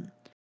development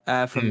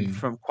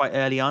from quite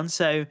early on.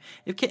 So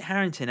if Kit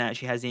Harington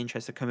actually has the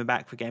interest of coming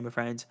back for Game of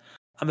Thrones,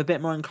 I'm a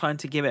bit more inclined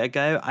to give it a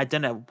go. I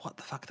don't know what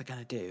the fuck they're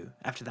going to do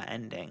after that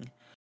ending.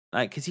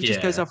 Like, because he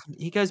just goes off,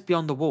 he goes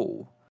beyond the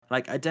wall.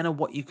 Like, I don't know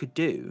what you could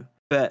do,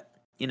 but,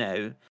 you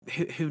know,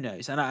 who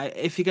knows? And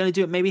if you're going to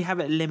do it, maybe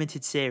have a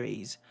limited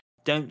series.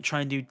 Don't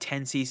try and do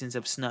 10 seasons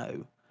of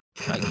Snow.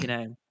 Like, you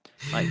know,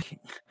 like,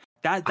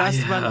 that's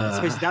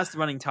the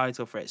running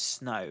title for it,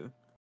 Snow.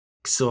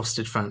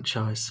 Exhausted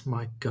franchise,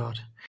 my God.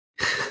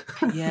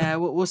 Yeah,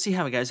 we'll see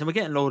how it goes. And we're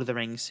getting Lord of the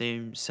Rings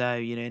soon. So,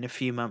 you know, in a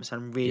few months,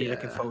 I'm really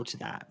looking forward to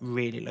that.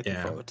 Really looking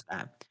forward to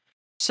that.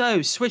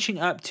 So, switching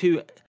up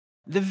to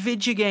the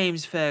video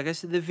games,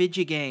 Fergus, the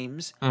video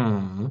games.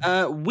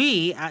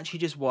 We actually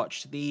just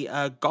watched the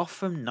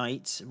Gotham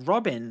Knights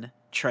Robin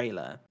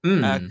trailer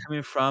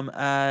coming from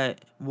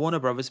Warner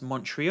Brothers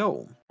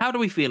Montreal. How do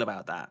we feel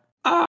about that?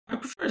 I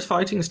prefer his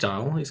fighting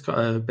style. He's got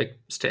a big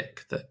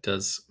stick that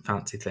does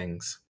fancy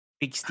things.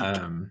 Big stick.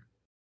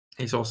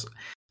 He's also...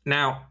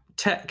 Now,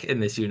 tech in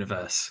this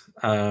universe,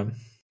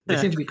 they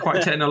seem to be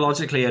quite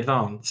technologically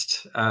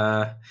advanced.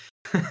 I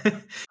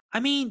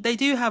mean, they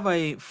do have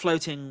a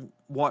floating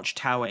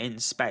watchtower in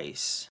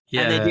space.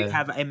 Yeah. And they do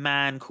have a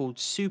man called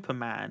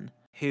Superman,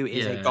 who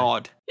is a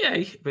god.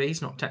 Yeah, but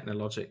he's not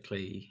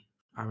technologically...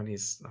 I mean,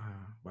 he's...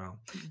 So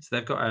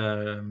they've got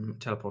a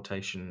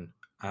teleportation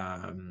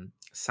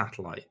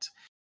satellite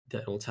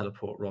that will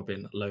teleport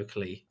Robin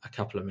locally a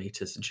couple of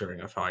meters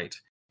during a fight.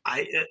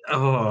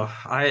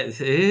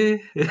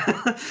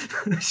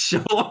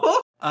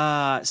 Sure.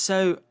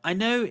 So I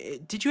know.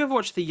 Did you ever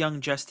watch the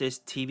Young Justice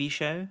TV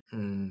show?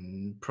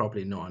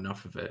 Probably not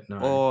enough of it. No.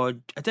 Or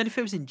I don't know if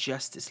it was in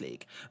Justice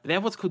League, but they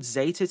have what's called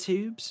Zeta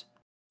tubes.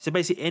 So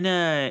basically,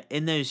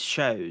 in those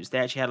shows, they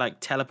actually had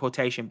like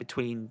teleportation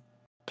between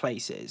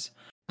places.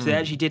 So they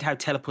actually did have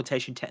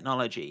teleportation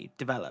technology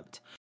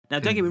developed. Now,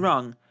 don't get me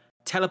wrong,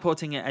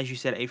 teleporting it, as you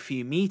said, a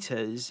few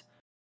meters.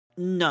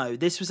 No,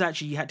 this was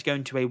actually you had to go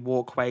into a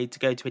walkway to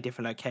go to a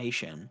different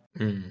location.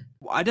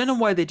 I don't know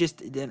why they just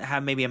didn't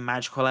have maybe a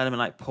magical element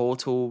like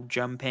portal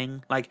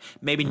jumping, like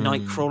maybe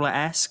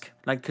Nightcrawler-esque,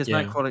 like because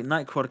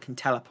Nightcrawler can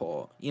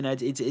teleport. You know,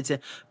 it's a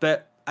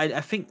but.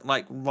 I think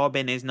like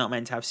Robin is not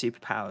meant to have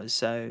superpowers,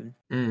 so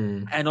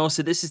and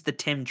also this is the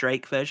Tim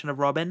Drake version of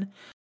Robin,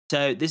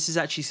 so this is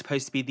actually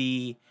supposed to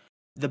be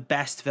the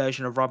best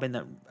version of Robin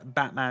that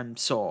Batman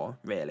saw.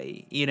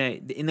 Really, you know,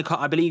 in the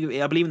I believe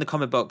in the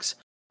comic books,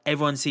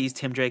 everyone sees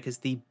Tim Drake as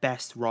the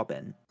best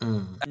Robin.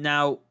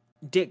 Now,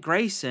 Dick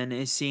Grayson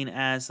is seen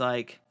as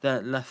like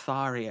the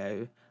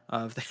Lothario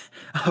of the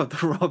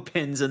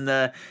Robins and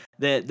the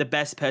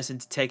best person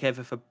to take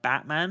over for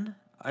Batman,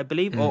 I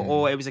believe,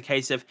 or it was a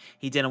case of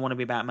he didn't want to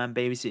be Batman,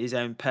 but he was his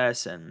own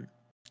person.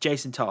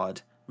 Jason Todd,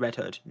 Red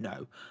Hood,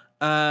 no.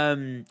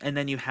 And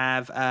then you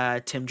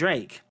have Tim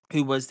Drake,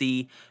 who was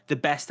the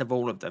best of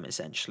all of them.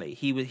 Essentially,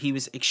 he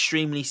was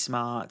extremely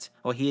smart,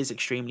 or he is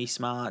extremely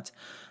smart,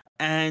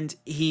 and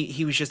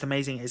he was just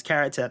amazing at his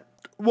character.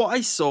 What I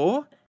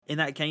saw in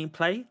that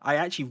gameplay, I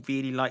actually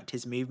really liked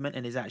his movement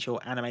and his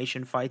actual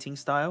animation fighting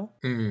style.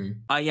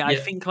 I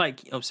think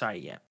like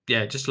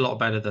yeah, just a lot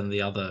better than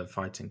the other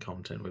fighting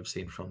content we've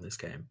seen from this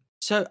game.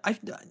 So I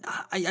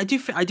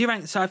do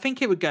rank. So I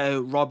think it would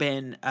go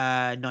Robin,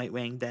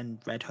 Nightwing, then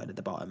Red Hood at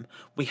the bottom.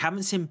 We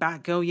haven't seen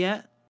Batgirl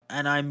yet,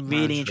 and I'm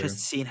really interested in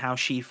seeing how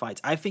she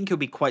fights. I think it'll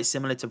be quite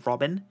similar to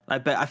Robin,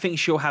 but I think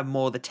she'll have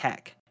more of the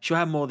tech. She'll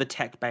have more of the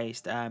tech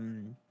based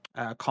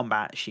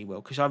combat. She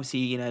will, because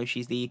obviously, you know,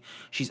 she's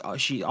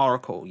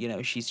Oracle. You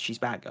know, she's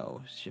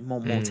Batgirl. She's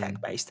more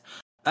tech based.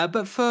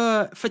 But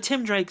for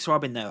Tim Drake's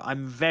Robin though,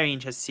 I'm very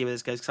interested to see where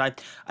this goes, because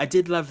I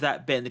did love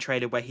that bit in the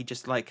trailer where he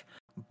just like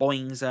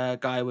boings a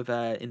guy with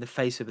in the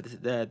face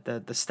with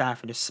the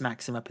staff and just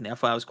smacks him up in the. I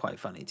thought that was quite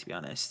funny, to be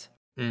honest.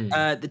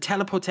 The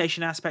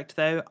teleportation aspect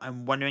though,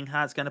 I'm wondering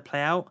how it's going to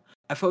play out.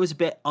 I thought it was a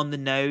bit on the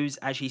nose,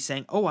 actually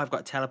saying, "Oh, I've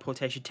got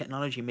teleportation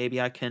technology.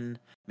 Maybe I can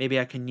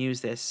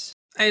use this."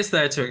 It's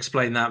there to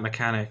explain that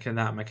mechanic, and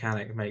that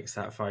mechanic makes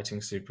that fighting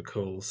super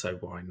cool. So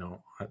why not?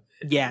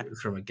 Yeah,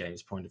 from a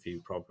game's point of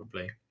view,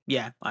 probably.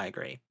 Yeah, I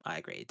agree.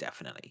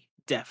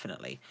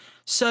 Definitely.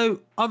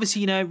 So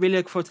obviously, you know, really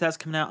look forward to that's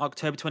coming out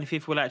October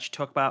 25th. We'll actually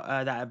talk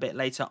about that a bit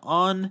later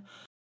on.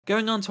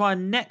 Going on to our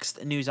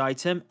next news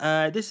item.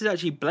 This is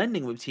actually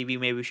blending with TV.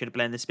 Maybe we should have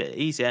blended this a bit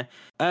easier.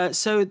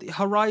 So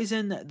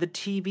Horizon, the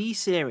TV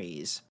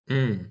series.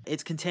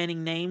 It's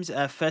containing names.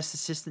 First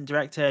assistant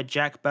director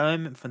Jack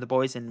Boehm from The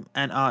Boys and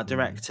art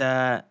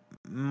director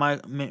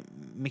Michael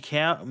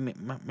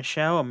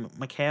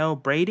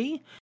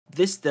Brady.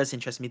 This does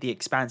interest me. The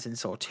Expanse and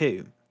Saw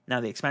 2. Now,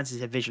 The Expanse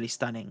is a visually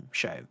stunning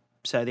show,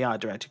 so the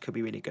art director could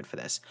be really good for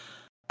this.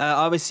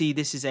 Obviously,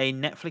 this is a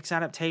Netflix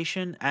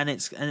adaptation, and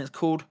it's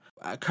called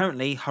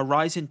currently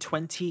Horizon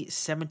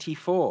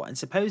 2074, and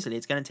supposedly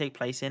it's going to take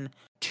place in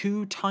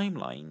 2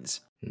 timelines.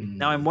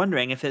 Now, I'm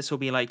wondering if this will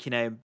be like, you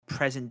know,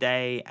 present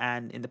day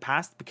and in the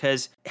past,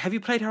 because have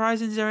you played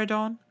Horizon Zero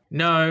Dawn?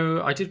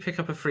 No, I did pick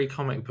up a free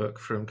comic book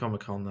from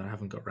Comic-Con that I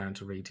haven't got around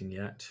to reading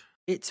yet.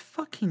 It's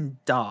fucking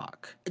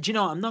dark. Do you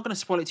know what? I'm not going to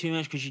spoil it too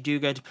much because you do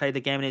go to play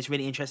the game, and it's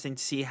really interesting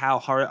to see how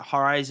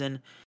Horizon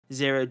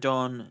Zero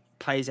Dawn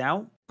plays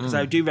out, because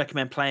I do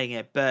recommend playing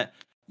it. But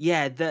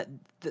yeah, because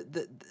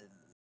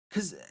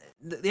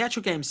the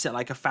actual game's set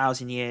like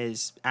 1,000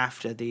 years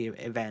after the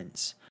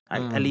events,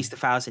 like at least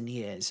 1,000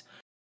 years.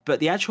 But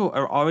the actual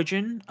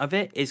origin of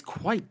it is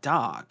quite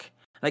dark.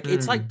 Like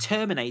it's like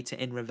Terminator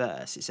in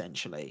reverse,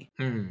 essentially,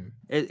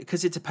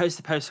 because it's a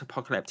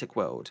post-apocalyptic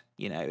world.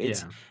 You know,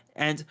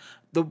 and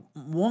the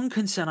one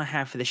concern I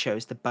have for the show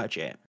is the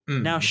budget.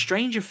 Now,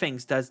 Stranger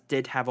Things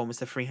did have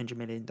almost a $300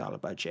 million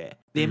budget.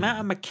 The amount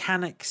of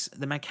mechanics,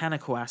 the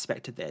mechanical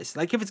aspect of this,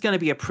 like if it's going to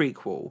be a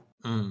prequel,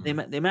 the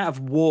amount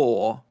of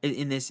war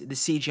in this, the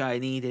CGI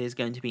needed is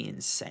going to be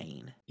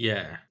insane.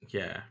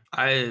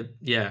 I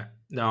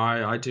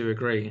do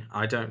agree.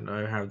 I don't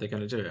know how they're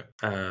going to do it.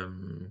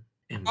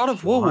 God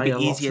of War will be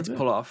easier to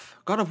pull off.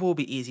 God of War will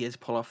be easier to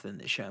pull off than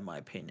this show, in my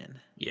opinion.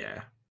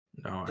 Yeah.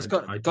 No,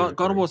 God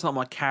of War's a lot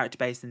more character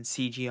based than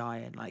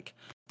CGI and like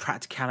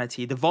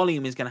practicality. The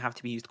volume is going to have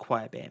to be used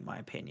quite a bit, in my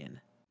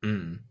opinion.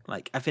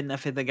 Like I think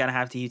they're going to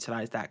have to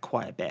utilize that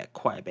quite a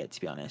bit,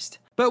 to be honest.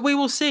 But we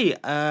will see.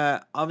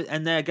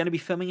 And they're going to be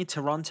filming in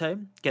Toronto.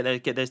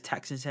 Get those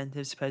tax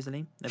incentives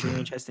supposedly. That'll be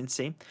really interesting to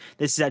see.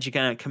 This is actually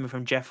going to come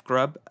from Jeff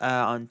Grubb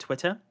on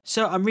Twitter.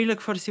 So I'm really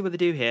looking forward to see what they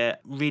do here.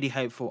 Really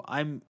hopeful.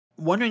 I'm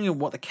wondering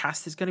what the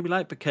cast is going to be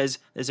like, because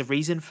there's a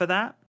reason for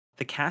that.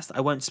 the cast.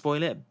 I won't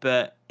spoil it,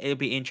 but it'll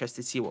be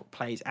interesting to see what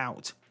plays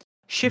out.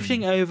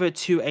 Shifting over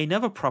to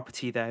another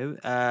property, though,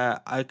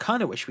 I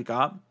kind of wish we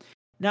got.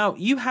 Now,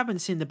 you haven't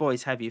seen The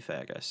Boys, have you,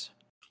 Fergus?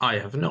 I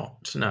have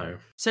not, no.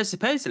 So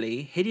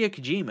supposedly, Hideo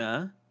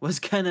Kojima was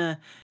gonna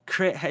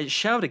had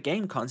shelved a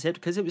game concept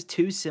because it was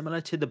too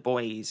similar to The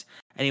Boys,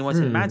 and he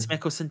wanted Mads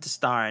Mikkelsen to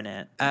star in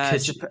it.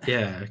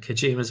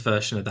 Kojima's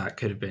version of that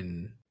could have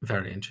been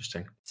very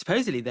interesting.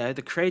 Supposedly, though,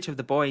 the creator of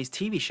The Boys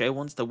TV show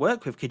wants to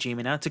work with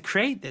Kojima now to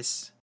create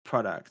this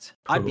product.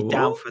 Cool. I'd be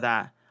down for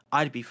that.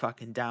 I'd be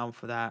fucking down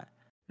for that.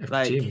 If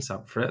Kojima's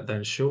up for it,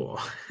 then sure.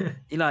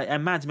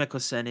 And Mads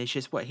Mikkelsen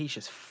is he's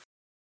just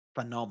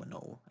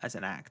phenomenal as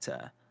an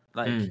actor.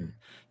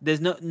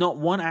 There's not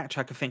one actor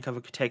I could think of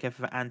who could take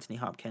over Anthony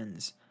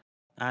Hopkins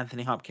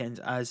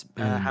as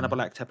Hannibal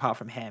Lecter apart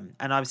from him.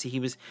 And obviously he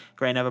was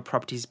great in other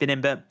properties he's been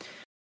in. But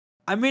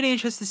I'm really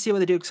interested to see what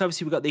they do, because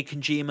obviously we've got the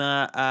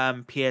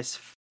Kojima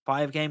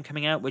PS5 game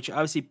coming out, which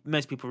obviously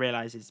most people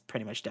realize is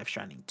pretty much Death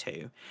Stranding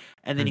 2.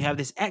 And then you have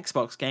this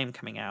Xbox game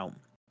coming out.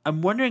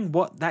 I'm wondering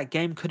what that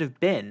game could have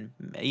been.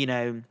 It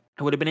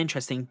would have been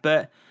interesting.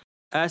 But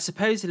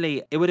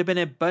supposedly, it would have been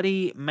a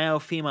buddy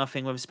male-female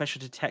thing with a special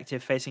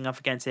detective facing off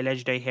against the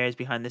legendary heroes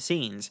behind the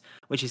scenes,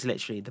 which is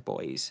literally The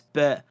Boys.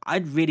 But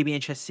I'd really be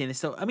interested in this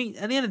still. I mean,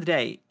 at the end of the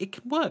day, it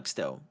can work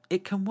still.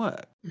 It can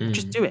work.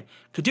 Just do it.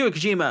 Could do it,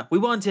 Kojima. We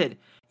want it.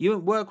 You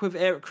work with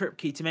Eric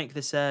Kripke to make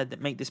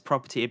this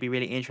property. It'd be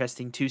really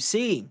interesting to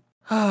see.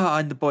 Oh,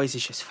 and The Boys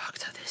is just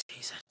fucked up this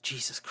season.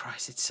 Jesus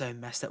Christ, it's so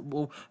messed up.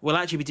 We'll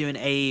actually be doing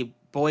a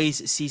Boys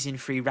Season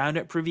 3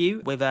 roundup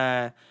review with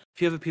a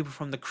few other people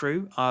from the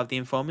crew of The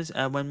Informers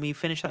when we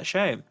finish that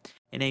show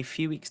in a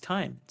few weeks'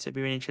 time. So it'll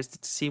be really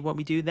interested to see what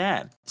we do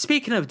there.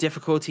 Speaking of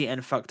difficulty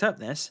and fucked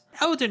upness,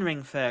 Elden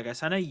Ring,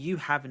 Fergus, I know you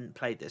haven't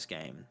played this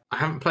game. I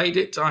haven't played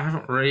it. I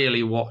haven't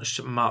really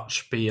watched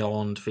much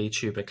beyond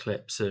VTuber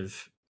clips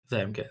of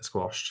them getting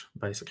squashed,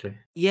 basically.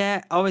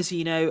 Yeah,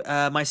 obviously,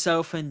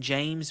 myself and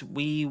James,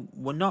 we're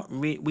not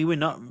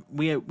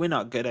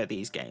good at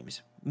these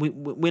games.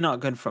 We're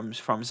not good from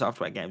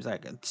software games,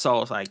 like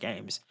Souls-like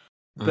games.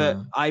 But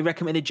I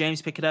recommended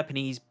James pick it up, and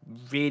he's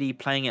really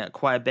playing it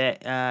quite a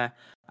bit. I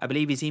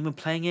believe he's even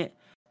playing it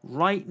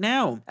right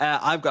now.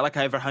 I've got like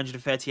over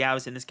 130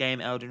 hours in this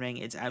game, Elden Ring.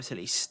 It's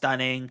absolutely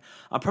stunning.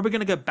 I'm probably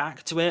going to go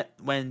back to it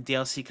when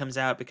DLC comes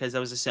out, because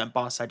there was a certain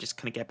boss I just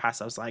couldn't get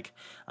past. I was like,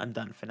 I'm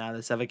done for now.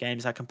 There's other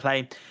games I can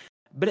play.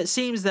 But it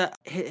seems that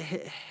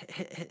Hideki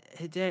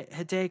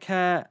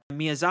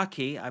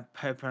Miyazaki, I hope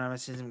I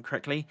pronounced his name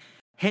correctly,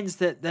 hints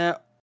that their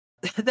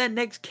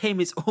next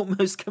game is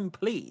almost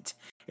complete.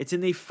 It's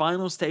in the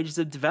final stages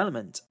of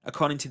development,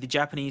 according to the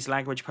Japanese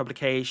language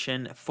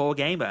publication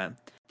 4Gamer.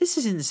 This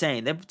is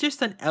insane. They've just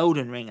done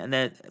Elden Ring, and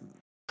they've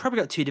probably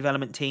got 2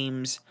 development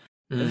teams.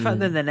 But the fact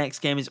that the next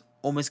game is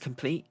almost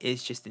complete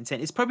is just insane.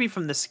 It's probably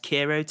from the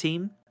Sekiro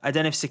team. I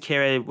don't know if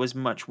Sekiro was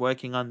much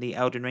working on the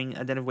Elden Ring.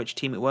 I don't know which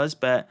team it was,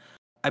 but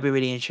I'd be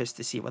really interested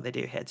to see what they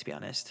do here, to be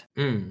honest.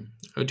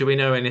 Do we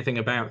know anything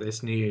about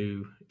this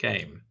new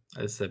game?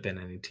 Has there been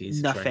any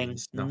teaser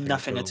trailers?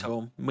 Nothing at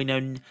all. We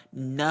know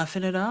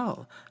nothing at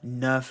all.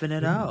 Nothing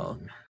at all.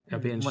 It'll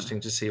be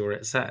interesting to see where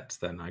it's at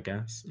then, I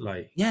guess.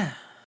 Yeah.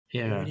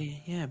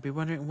 Be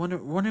wondering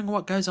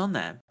what goes on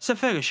there. So,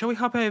 Fergus, shall we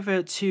hop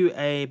over to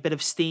a bit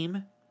of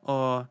Steam,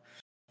 or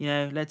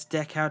let's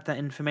deck out that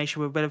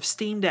information with a bit of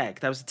Steam Deck?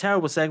 That was a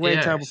terrible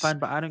segue, terrible fun,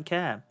 but I don't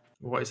care.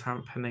 What is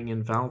happening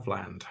in Valve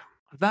Land?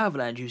 Valve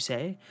Land, you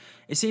say?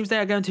 It seems they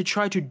are going to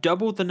try to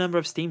double the number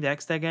of Steam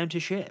Decks they're going to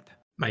ship.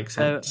 Makes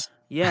sense.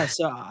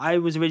 So I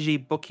was originally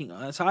booking.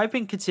 So I've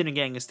been considering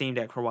getting a Steam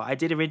Deck for a while. I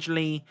did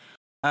originally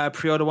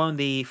pre-order one,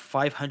 the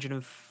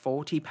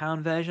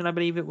 £540 version, I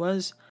believe it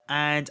was,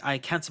 and I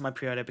canceled my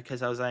pre-order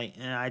because I was like,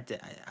 at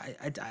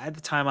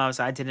the time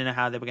I didn't know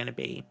how they were going to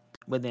be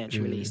when they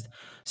actually released.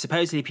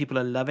 Supposedly people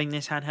are loving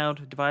this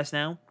handheld device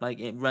now. Like,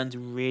 it runs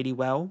really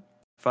well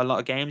for a lot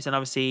of games, and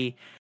obviously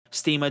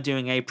Steam are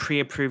doing a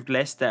pre-approved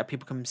list that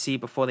people can see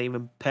before they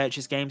even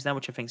purchase games now,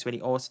 which I think is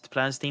really awesome to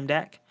play on Steam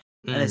Deck.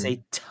 And there's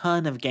a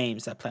ton of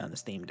games that play on the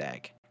Steam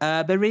Deck.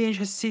 But really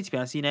interested to see, to be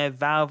honest.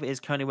 Valve is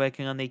currently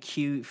working on the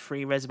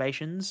Q3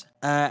 reservations,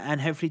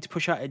 and hopefully to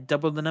push out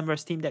double the number of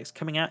Steam Decks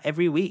coming out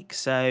every week.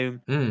 So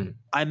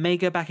I may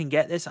go back and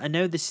get this. I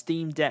know the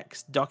Steam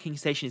Deck's docking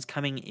station is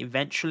coming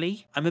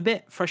eventually. I'm a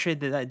bit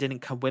frustrated that it didn't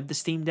come with the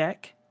Steam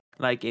Deck.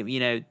 Like,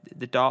 the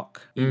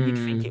dock, you'd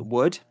think it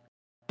would.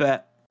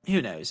 But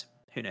who knows?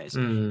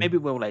 Maybe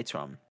we'll later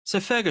on. So,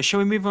 Fergus, shall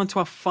we move on to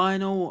our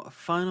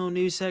final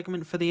news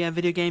segment for the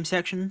video game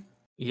section?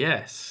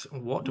 Yes.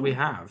 What do we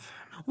have?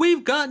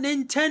 We've got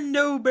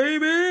Nintendo,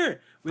 baby!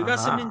 We got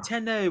some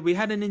Nintendo. We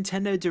had a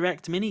Nintendo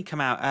Direct Mini come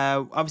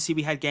out. Obviously,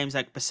 we had games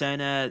like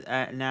Persona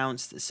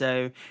announced,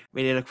 so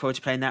really look forward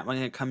to playing that when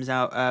it comes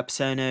out.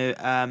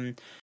 Persona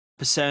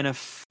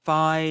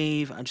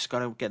 5, I just got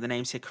to get the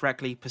names here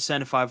correctly.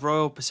 Persona 5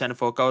 Royal, Persona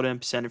 4 Golden,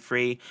 Persona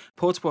 3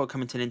 Portable are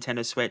coming to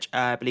Nintendo Switch.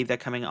 I believe they're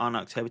coming on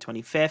October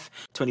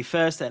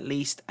 21st at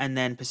least, and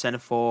then Persona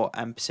 4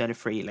 and Persona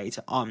 3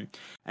 later on.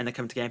 And they're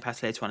coming to Game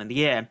Pass later on in the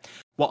year.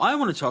 What I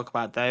want to talk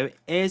about, though,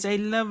 is a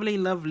lovely,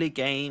 lovely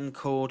game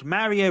called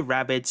Mario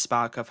Rabbids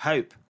Spark of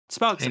Hope.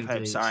 Sparks of Hope,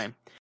 Indeed. sorry.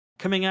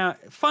 Coming out,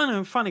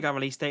 finally got a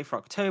release date for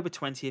October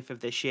 20th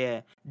of this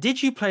year.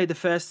 Did you play the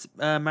first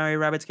Mario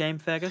Rabbids game,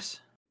 Fergus?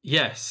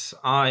 Yes,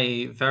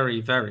 I very,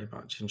 very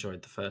much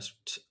enjoyed the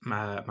first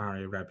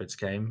Mario Rabbids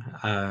game.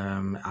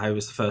 I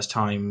was the first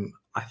time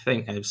I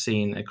think I've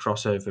seen a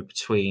crossover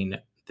between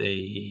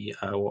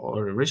or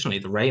originally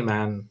the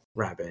Rayman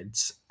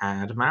Rabbids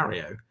and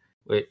Mario,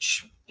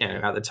 which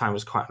at the time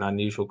was quite an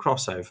unusual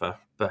crossover.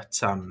 But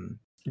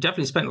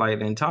definitely spent like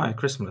the entire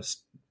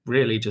Christmas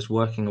really just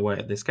working away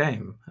at this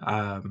game.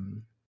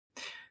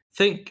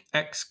 Think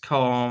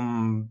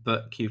XCOM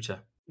but cuter.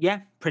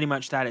 Yeah, pretty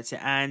much that. It's it.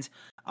 And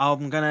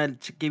I'm gonna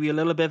give you a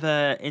little bit of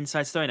an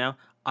inside story now.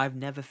 I've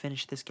never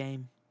finished this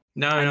game.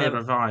 No, I neither never.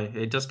 have I.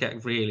 It does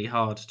get really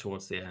hard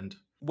towards the end.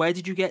 Where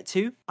did you get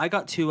to? I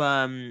got to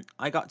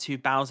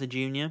Bowser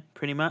Jr.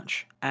 pretty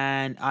much,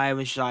 and I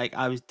was like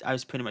I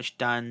was pretty much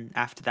done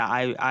after that.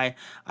 I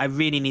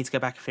really need to go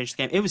back and finish the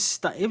game. It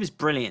was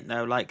brilliant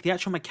though. Like the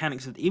actual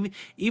mechanics of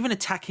even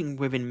attacking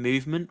within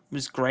movement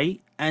was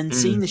great. And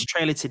seeing this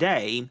trailer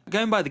today,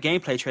 going by the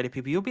gameplay trailer,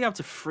 people, you'll be able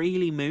to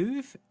freely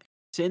move.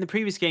 So in the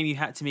previous game, you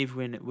had to move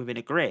within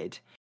a grid.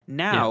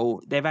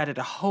 Now they've added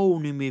a whole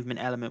new movement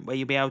element where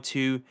you'll be able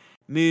to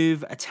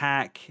move,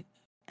 attack,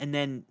 and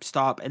then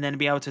stop, and then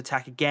be able to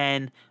attack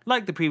again,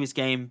 like the previous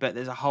game. But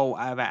there's a whole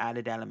other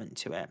added element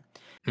to it.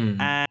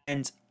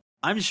 And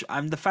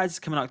I'm the fact it's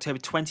coming October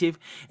 20th.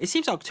 It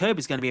seems October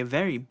is going to be a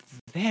very,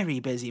 very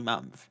busy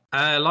month.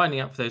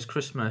 Lining up for those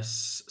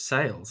Christmas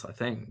sales, I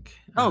think.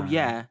 Oh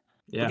yeah.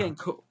 Yeah.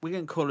 We're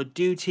getting Call of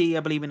Duty,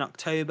 I believe, in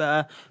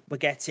October. We're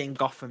getting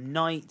Gotham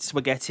Knights. We're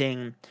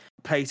getting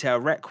Plague Tale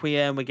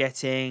Requiem. We're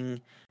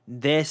getting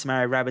this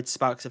Mario Rabbids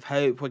Sparks of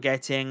Hope. We're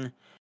getting.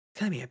 It's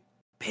gonna be a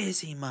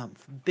busy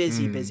month,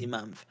 busy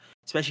month,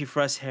 especially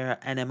for us here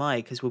at NMI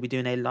because we'll be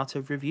doing a lot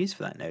of reviews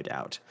for that, no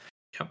doubt.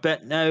 Yep.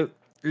 But no,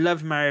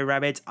 love Mario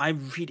Rabbids. I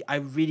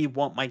really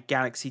want my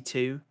Galaxy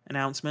 2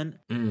 announcement.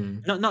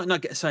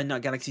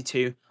 Not Galaxy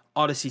 2,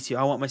 Odyssey 2.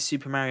 I want my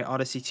Super Mario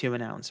Odyssey 2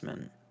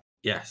 announcement.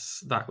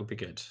 Yes, that would be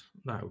good.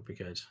 That would be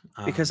good.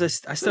 Because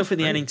I still feel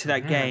the ending to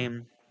that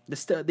game,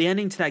 the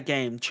ending to that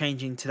game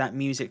changing to that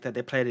music that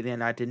they played at the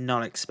end, I did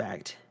not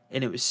expect,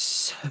 and it was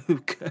so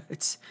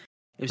good.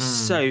 It was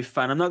so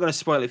fun. I'm not going to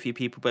spoil it for you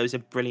people, but it was a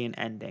brilliant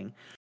ending.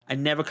 I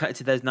never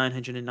collected those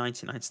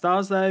 999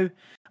 stars though.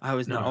 I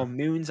was not on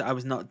moons. I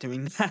was not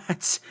doing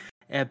that.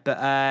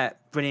 But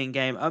brilliant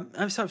game. I'm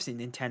obviously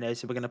Nintendo,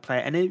 so we're going to play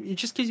it, and it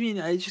just gives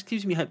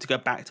me hope to go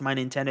back to my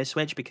Nintendo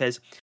Switch because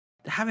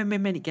there haven't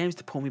been many games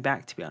to pull me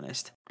back, to be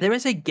honest. There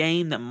is a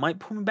game that might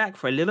pull me back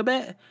for a little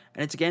bit,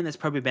 and it's a game that's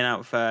probably been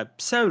out for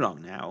so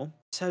long now,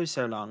 so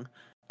long.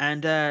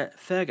 And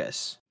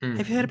Fergus,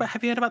 have you heard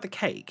about the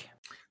cake?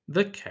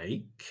 The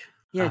cake?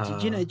 Yeah,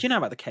 do you know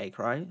about the cake,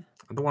 right?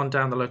 The one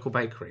down the local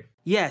bakery.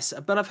 Yes,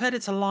 but I've heard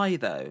it's a lie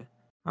though.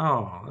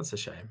 Oh, that's a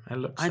shame. It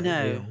looks. I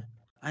know. Real.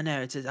 I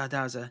know.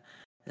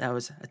 That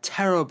was a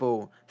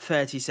terrible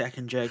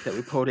 30-second joke that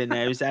we pulled in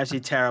there. It was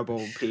actually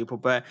terrible, people.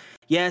 But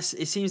yes,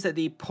 it seems that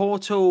the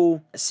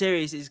Portal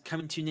series is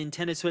coming to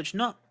Nintendo Switch.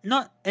 Not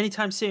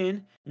anytime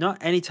soon, not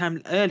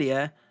anytime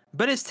earlier,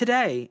 but it's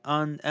today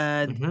on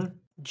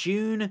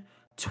June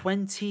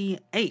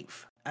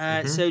 28th.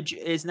 So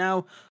is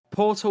now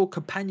Portal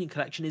Companion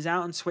Collection is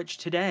out on Switch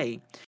today.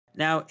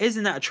 Now,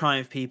 isn't that a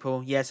triumph,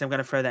 people? Yes, I'm going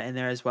to throw that in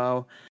there as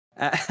well.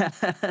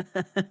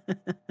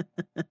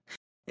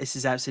 This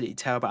is absolutely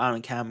terrible. I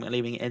don't care. I'm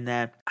leaving it in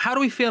there. How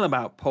do we feel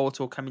about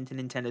Portal coming to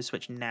Nintendo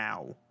Switch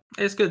now?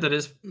 It's good that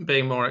it's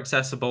being more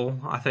accessible.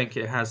 I think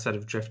it has sort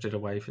of drifted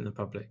away from the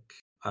public.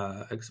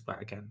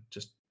 Again,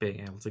 just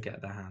being able to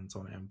get their hands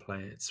on it and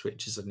play it.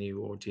 Switch is a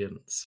new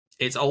audience.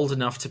 It's old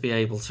enough to be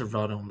able to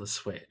run on the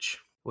Switch,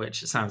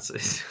 which sounds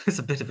it's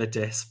a bit of a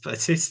diss,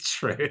 but it's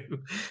true.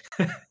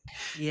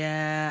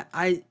 Yeah,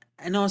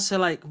 and also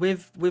like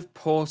with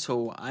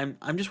Portal,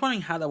 I'm just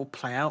wondering how that will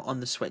play out on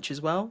the Switch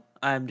as well.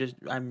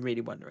 I'm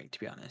really wondering, to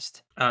be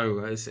honest.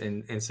 Oh, it's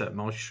insert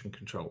motion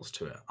controls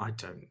to it. I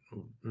don't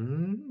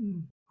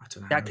know.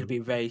 That could be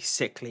very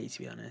sickly, to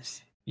be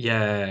honest.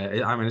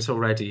 Yeah, I mean it's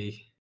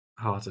already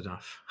hard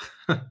enough.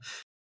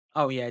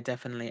 Oh yeah,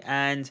 definitely.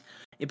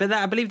 But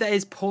I believe that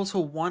is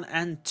Portal 1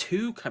 and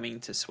 2 coming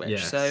to Switch.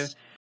 Yes. So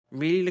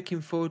really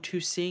looking forward to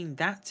seeing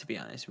that, to be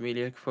honest.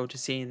 Really looking forward to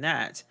seeing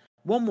that.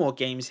 One more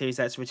game series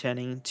that's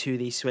returning to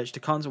the Switch,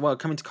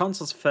 coming to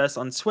consoles first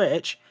on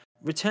Switch,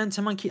 Return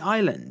to Monkey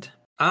Island.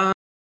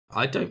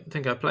 I don't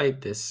think I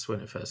played this when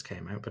it first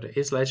came out, but it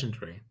is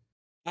legendary.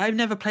 I've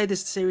never played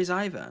this series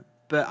either,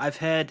 but I've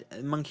heard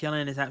Monkey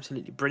Island is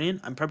absolutely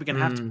brilliant. I'm probably going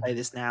to have to play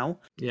this now.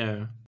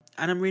 Yeah.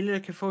 And I'm really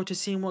looking forward to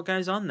seeing what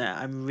goes on there.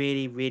 I'm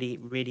really, really,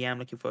 really am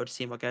looking forward to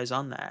seeing what goes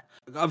on there.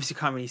 Obviously,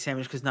 can't really say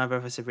much because neither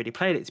of us have really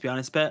played it, to be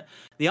honest. But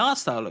the art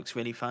style looks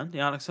really fun.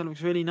 The art style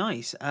looks really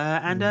nice.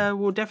 And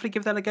we'll definitely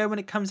give that a go when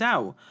it comes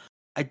out.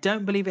 I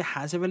don't believe it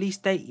has a release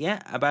date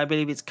yet, but I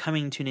believe it's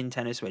coming to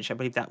Nintendo Switch. I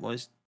believe that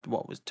was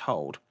what was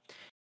told.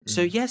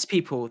 So yes,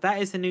 people,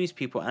 that is the news,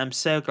 people. I'm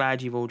so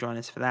glad you've all joined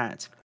us for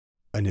that.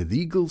 An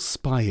illegal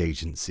spy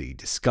agency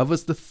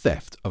discovers the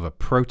theft of a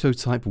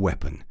prototype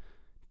weapon.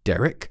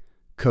 Derek,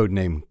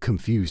 codename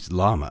Confused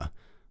Llama,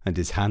 and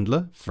his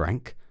handler,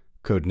 Frank,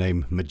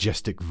 codename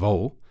Majestic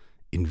Vole,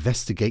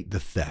 investigate the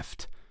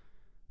theft.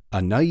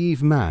 A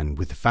naive man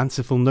with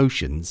fanciful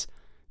notions,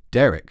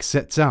 Derek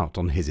sets out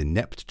on his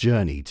inept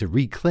journey to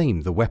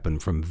reclaim the weapon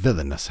from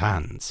villainous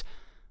hands,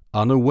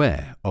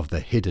 unaware of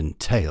the hidden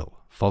tale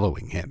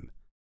following him.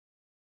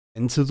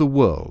 Enter the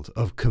world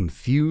of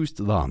Confused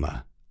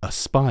Llama, A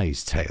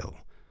Spy's Tale,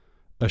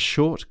 a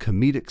short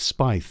comedic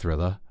spy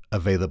thriller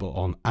available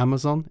on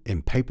Amazon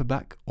in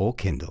paperback or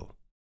Kindle.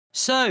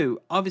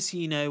 So,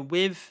 obviously,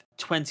 with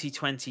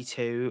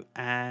 2022,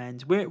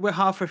 and we're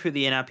halfway through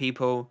the year now,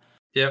 people.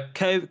 Yep.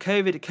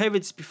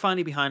 COVID's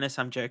finally behind us.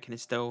 I'm joking.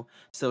 It's still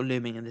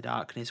looming in the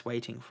darkness,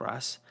 waiting for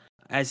us.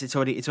 As it's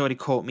already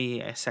caught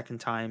me a second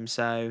time.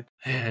 So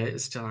yeah,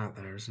 it's still out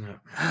there, isn't it?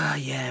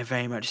 Yeah,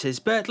 very much is.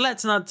 But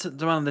let's not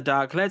dwell on the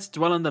dark. Let's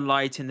dwell on the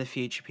light in the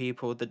future,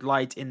 people. The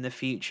light in the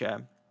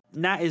future.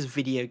 And that is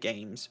video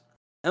games.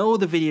 All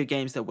the video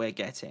games that we're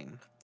getting.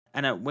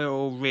 And we're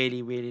all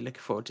really, really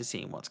looking forward to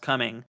seeing what's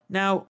coming.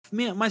 Now,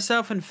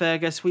 myself and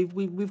Fergus,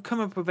 we've come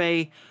up with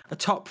a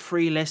top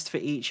 3 list for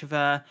each of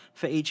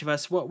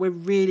us. What we're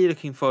really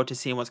looking forward to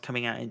seeing what's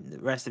coming out in the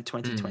rest of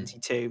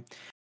 2022.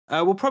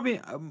 We'll probably.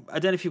 I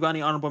don't know if you've got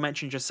any honorable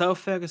mentions yourself,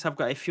 Fergus. I've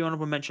got a few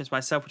honorable mentions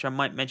myself, which I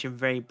might mention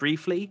very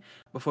briefly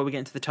before we get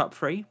into the top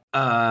 3.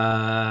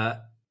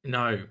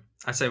 No.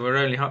 I say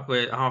we're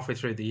halfway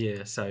through the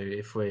year, so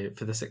if we're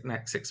for the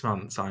next 6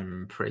 months,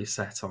 I'm pretty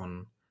set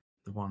on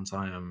the ones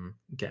I am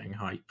getting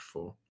hype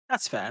for.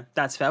 That's fair.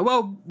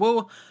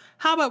 Well,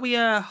 how about we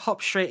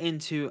hop straight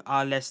into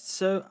our list?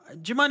 So,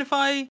 do you mind if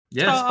I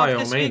start by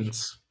all means.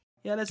 Week?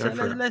 Yeah, let's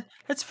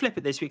flip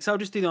it this week. So I'll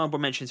just do the honorable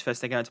mentions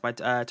first. Then go into my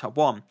top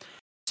 1.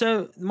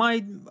 So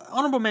my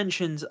honorable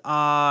mentions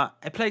are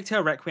A Plague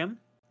Tale Requiem,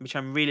 which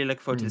I'm really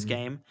looking forward to this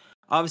game.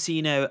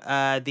 Obviously,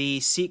 the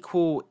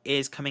sequel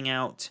is coming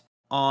out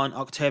on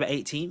October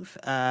 18th,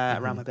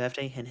 around my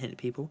birthday. Hint, hint,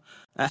 people.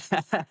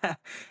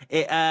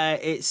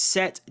 It's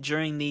set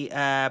during the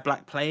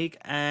Black Plague,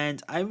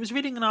 and I was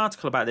reading an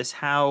article about this.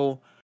 How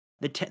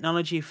the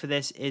technology for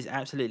this is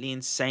absolutely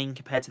insane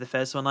compared to the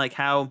first one. Like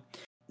how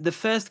the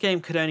first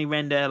game could only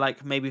render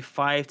like maybe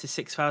 5,000 to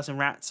 6,000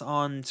 rats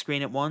on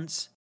screen at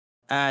once.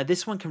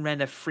 This one can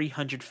render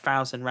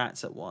 300,000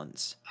 rats at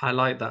once. I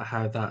like that.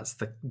 How that's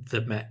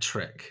the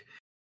metric.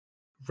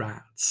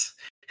 Rats.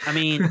 I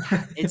mean,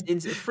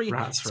 it's free.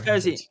 Rats.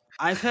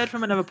 I've heard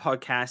from another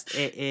podcast.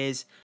 It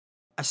is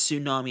a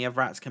tsunami of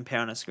rats can appear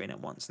on a screen at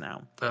once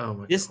now. Oh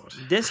my god!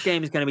 This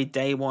game is going to be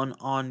day 1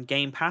 on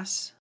Game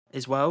Pass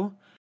as well,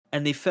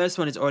 and the first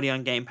one is already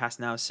on Game Pass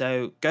now.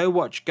 So go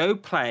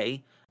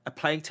play A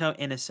Plague Tale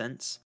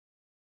Innocence.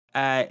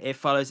 It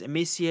follows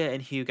Amicia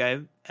and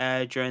Hugo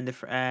during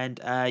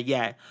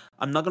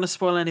I'm not going to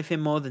spoil anything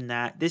more than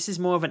that. This is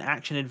more of an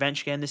action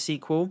adventure game, the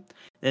sequel.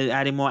 They're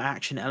adding more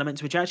action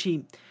elements, which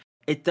actually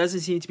it doesn't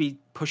seem to be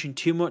pushing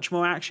too much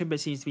more action, but it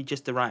seems to be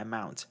just the right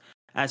amount.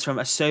 It's from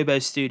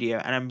Asobo Studio,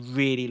 and I'm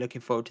really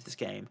looking forward to this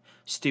game.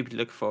 Stupidly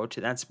looking forward to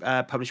it. That's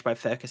published by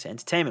Focus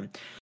Entertainment.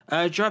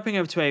 Dropping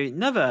over to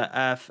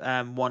another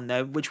one,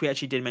 though, which we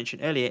actually did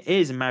mention earlier,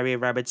 is Mario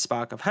Rabbids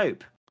Spark of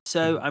Hope.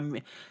 So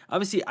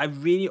I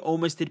really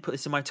almost did put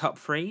this in my top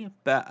 3,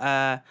 but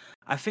I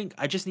think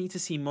I just need to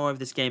see more of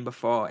this game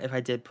before if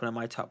I did put in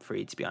my top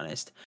 3, to be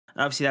honest.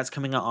 And obviously that's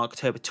coming out on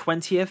October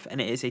 20th, and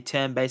it is a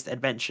turn-based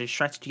adventure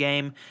strategy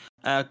game,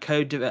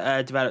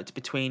 developed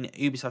between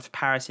Ubisoft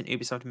Paris and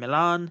Ubisoft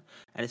Milan,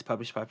 and it's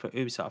published by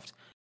Ubisoft.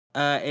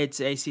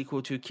 It's a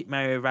sequel to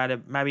Mario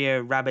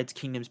Rabbids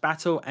Kingdom's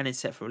Battle, and it's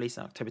set for release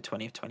on October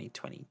 20th,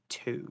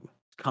 2022.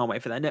 Can't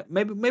wait for that. No,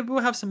 maybe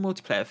we'll have some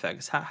multiplayer,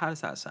 Fergus. How does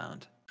that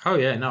sound? Oh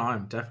yeah, no,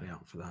 I'm definitely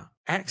up for that.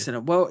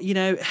 Excellent. Well,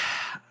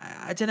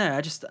 I don't know.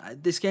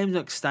 This game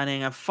looks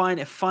stunning. I'm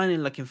finally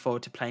looking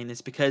forward to playing this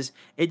because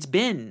it's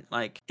been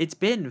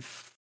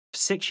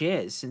 6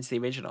 years since the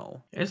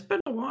original. It's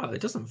been a while.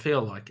 It doesn't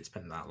feel like it's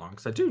been that long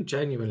because I do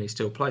genuinely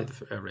still play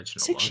the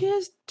original. 6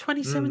 years?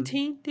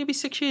 2017? It'll be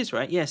 6 years,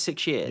 right? Yeah,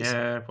 6 years.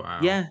 Yeah, wow.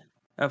 Yeah,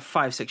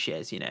 5-6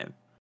 years.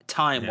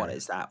 Time. Yeah.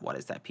 What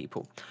is that,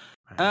 people?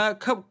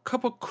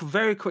 Couple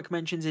very quick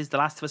mentions is The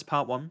Last of Us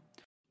Part 1.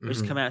 Which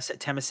is coming out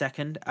September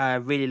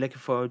 2nd. Really looking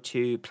forward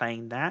to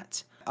playing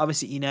that.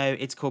 Obviously,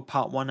 it's called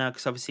Part 1 now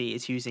because obviously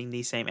it's using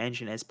the same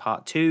engine as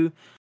Part 2.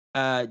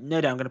 No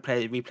doubt I'm going to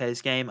replay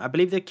this game. I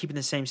believe they're keeping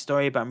the same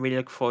story, but I'm really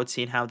looking forward to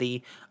seeing how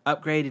the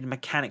upgraded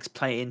mechanics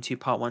play into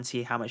Part 1,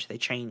 see how much they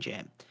change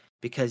it,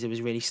 because it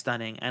was really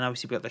stunning. And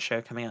obviously we've got the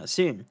show coming out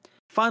soon.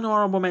 Final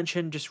honorable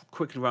mention, just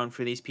quickly run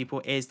through these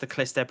people, is the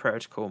Callisto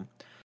Protocol,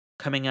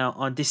 coming out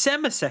on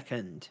December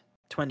 2nd,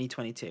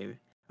 2022.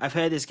 I've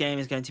heard this game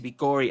is going to be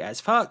gory as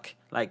fuck.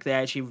 Like, they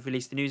actually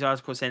released a news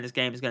article saying this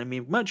game is going to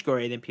be much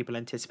gorier than people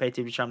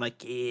anticipated, which I'm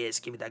like, yes,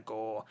 give me that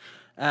gore.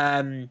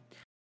 And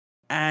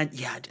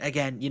yeah,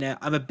 again,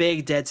 I'm a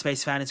big Dead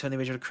Space fan. It's one of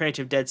the original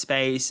creator of Dead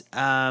Space.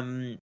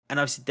 And And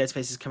obviously Dead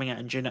Space is coming out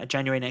in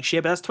January next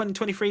year, but that's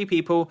 2023,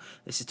 people.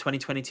 This is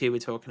 2022 we're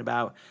talking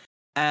about.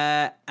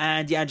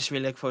 And yeah, I just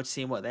really look forward to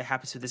seeing what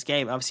happens with this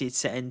game. Obviously, it's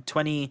set in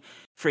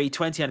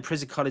 2320 on a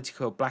prison colony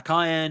called Black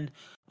Iron,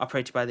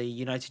 operated by the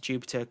United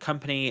Jupiter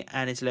Company,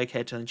 and is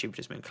located on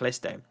Jupiter's moon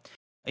Callisto.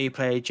 You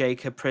play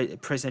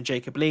prisoner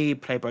Jacob Lee,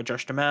 played by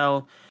Josh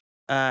Duhamel,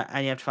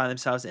 and you have to find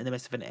themselves in the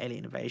midst of an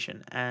alien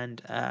invasion.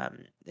 And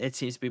it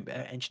seems to be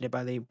engineered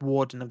by the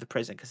warden of the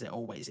prison, because it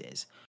always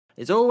is.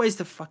 It's always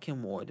the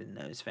fucking warden in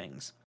those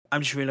things.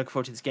 I'm just really looking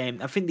forward to this game.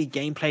 I think the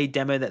gameplay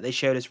demo that they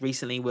showed us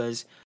recently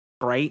was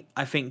great.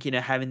 I think,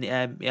 having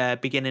the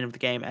beginning of the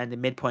game and the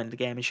midpoint of the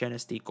game and showing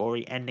us the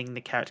gory ending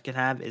the character can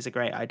have is a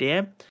great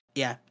idea.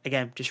 Yeah,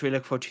 again, just really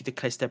look forward to the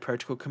Callisto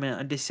Protocol coming out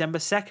on December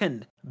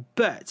 2nd.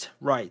 But,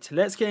 right,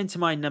 let's get into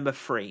my number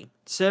 3.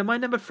 So my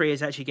number 3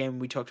 is actually a game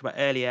we talked about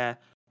earlier.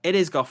 It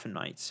is Gotham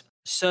Knights.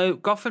 So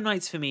Gotham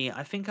Knights, for me,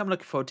 I think I'm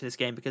looking forward to this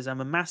game because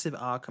I'm a massive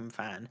Arkham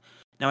fan.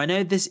 Now, I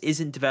know this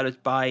isn't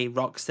developed by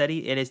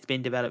Rocksteady. It is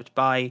being developed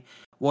by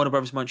Warner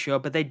Bros. Montreal,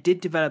 but they did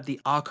develop the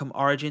Arkham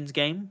Origins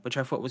game, which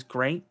I thought was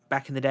great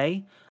back in the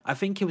day. I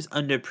think it was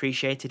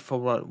underappreciated for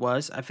what it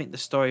was. I think the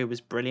story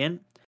was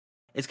brilliant.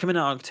 It's coming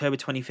out October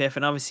 25th,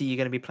 and obviously you're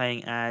going to be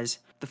playing as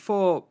the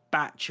 4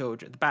 Bat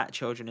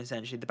Children,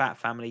 essentially, the Bat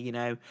family,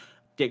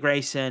 Dick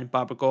Grayson,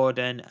 Barbara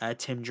Gordon,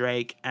 Tim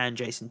Drake, and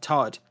Jason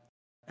Todd.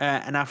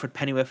 And Alfred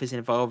Pennyworth is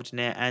involved in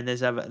it, and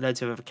there's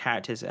loads of other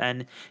characters,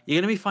 and you're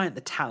going to be finding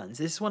the Talons.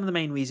 This is one of the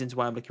main reasons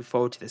why I'm looking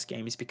forward to this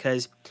game, is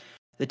because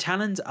the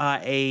Talons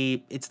are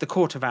it's the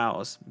Court of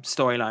Owls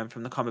storyline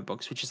from the comic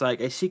books, which is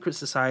like a secret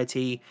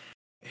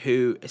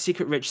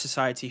rich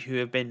society who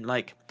have been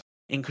like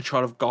in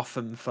control of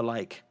Gotham for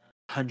like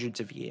hundreds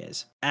of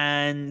years.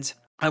 And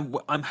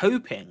I'm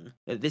hoping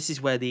that this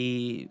is where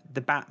the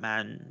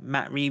Batman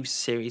Matt Reeves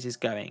series is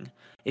going.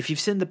 If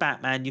you've seen the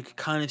Batman, you could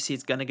kind of see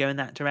it's going to go in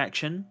that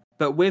direction.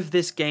 But with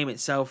this game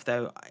itself,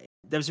 though,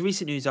 there was a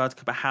recent news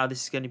article about how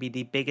this is going to be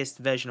the biggest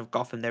version of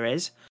Gotham there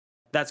is.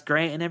 That's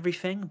great and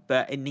everything,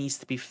 but it needs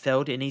to be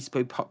filled. It needs to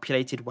be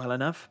populated well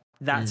enough.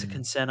 That's a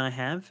concern I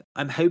have.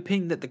 I'm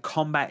hoping that the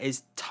combat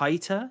is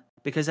tighter,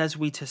 because as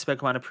we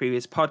spoke about in a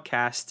previous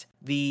podcast,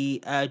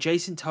 the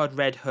Jason Todd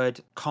Red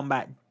Hood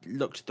combat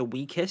looked the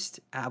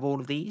weakest out of all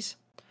of these.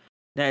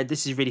 Now,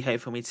 this is really hard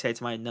for me to say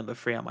to my number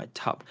 3 on my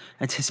top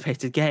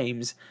anticipated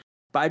games,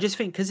 but I just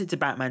think because it's a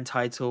Batman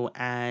title,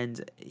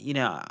 and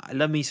I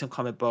love me some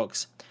comic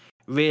books,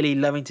 really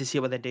loving to see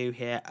what they do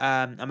here.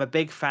 I'm a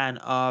big fan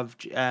of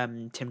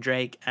Tim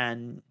Drake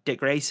and Dick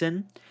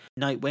Grayson,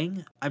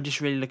 Nightwing. I'm just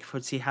really looking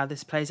forward to see how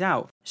this plays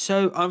out.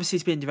 So obviously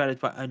it's being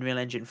developed by Unreal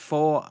Engine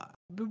 4.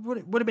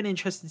 Would have been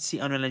interested to see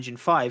Unreal Engine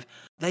 5.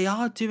 They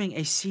are doing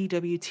a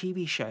CW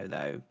TV show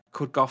though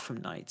called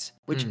Gotham Knights,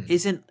 which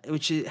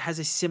has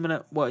a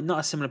similar, well, not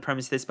a similar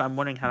premise to this, but I'm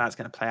wondering how that's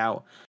going to play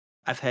out.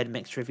 I've heard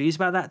mixed reviews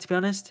about that, to be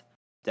honest.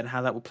 Don't know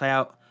how that will play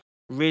out.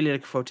 Really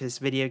looking forward to this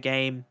video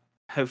game.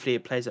 Hopefully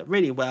it plays out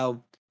really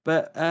well.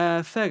 But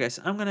Fergus,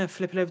 I'm going to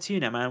flip it over to you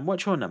now, man.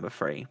 What's your number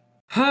 3?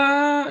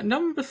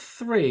 Number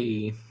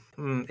 3,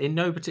 in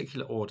no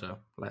particular order,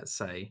 let's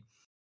say.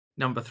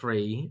 Number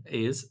 3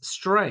 is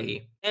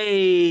Stray.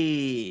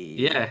 Hey!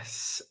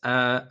 Yes.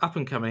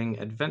 Up-and-coming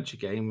adventure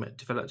game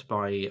developed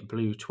by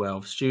Blue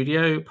 12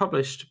 Studio,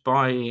 published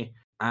by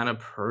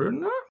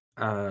Annapurna.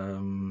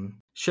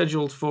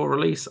 Scheduled for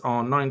release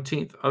on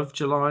 19th of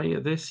July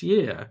this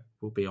year.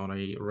 Will be on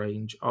a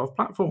range of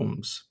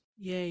platforms.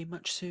 Yay,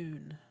 much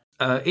soon.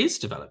 Is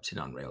developed in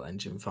Unreal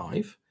Engine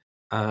 5.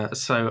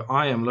 So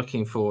I am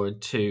looking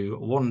forward to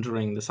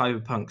wandering the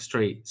cyberpunk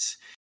streets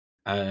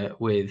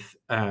with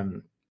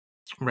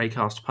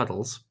Raycast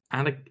Puddles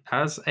and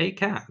as a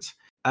cat.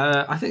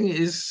 I think it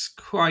is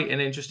quite an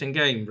interesting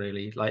game,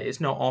 really. Like,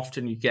 it's not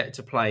often you get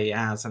to play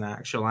as an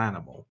actual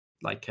animal,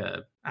 like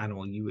an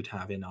animal you would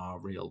have in our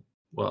real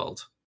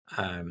world.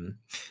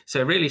 So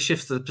it really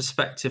shifts the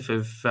perspective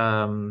of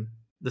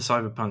the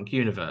cyberpunk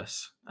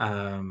universe.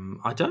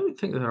 I don't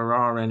think there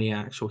are any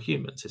actual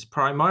humans. It's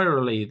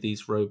primarily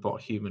these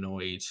robot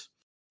humanoid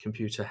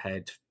computer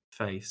head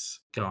face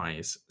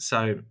guys.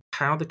 So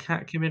how the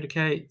cat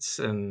communicates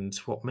and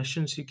what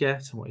missions you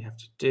get and what you have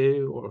to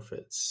do, or if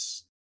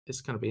it's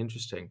going to be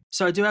interesting.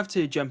 So I do have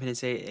to jump in and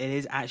say it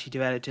is actually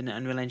developed in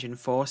Unreal Engine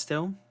 4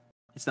 still.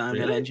 It's not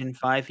Unreal Engine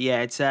 5.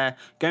 Yeah, it's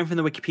going from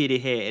the Wikipedia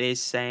here, it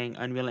is saying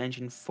Unreal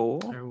Engine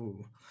 4.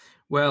 Oh.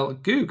 Well,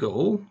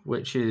 Google,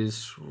 which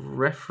is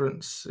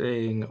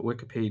referencing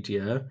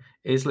Wikipedia,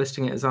 is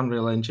listing it as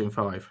Unreal Engine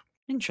 5.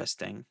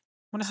 Interesting.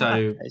 Wonder how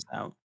that plays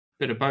out.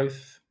 Bit of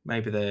both.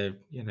 Maybe they're,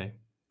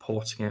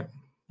 porting it.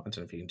 I don't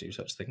know if you can do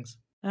such things.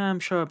 I'm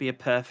sure it'll be a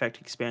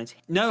perfect experience.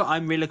 No,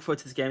 I'm really looking forward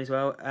to this game as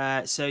well.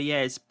 So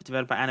yeah, it's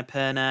developed by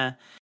Annapurna.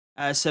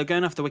 So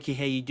going off the wiki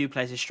here, you do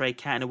play as a stray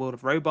cat in a world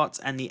of robots,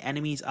 and the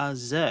enemies are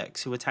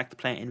Zerks, who attack the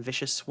player in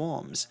vicious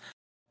swarms.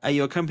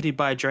 You're accompanied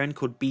by a drone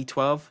called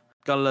B12.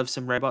 Gotta love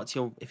some robots.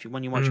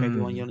 When you watch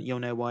everyone, you'll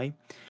know why.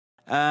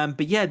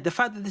 But yeah, the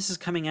fact that this is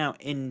coming out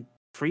in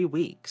 3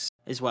 weeks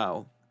as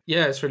well.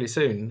 Yeah, it's really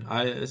soon.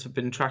 I've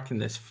been tracking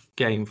this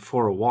game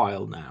for a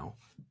while now.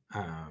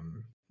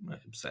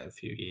 say a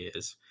few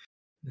years.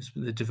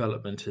 The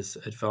development has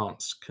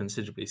advanced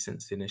considerably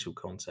since the initial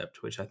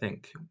concept, which I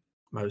think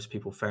most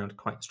people found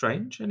quite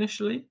strange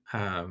initially.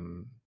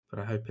 But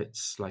I hope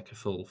it's like a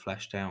full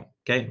fleshed out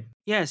game.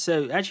 Yeah,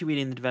 so actually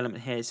reading the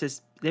development here, it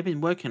says they've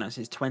been working on it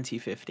since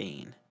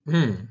 2015.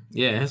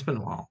 Yeah, it has been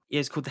a while. Yeah,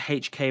 it's called the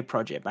HK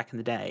project back in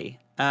the day.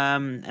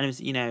 And it was,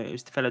 it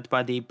was developed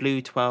by the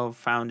Blue 12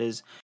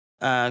 founders,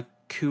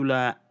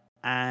 Kula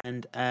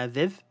and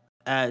Viv.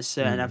 And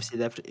obviously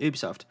they're for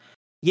Ubisoft.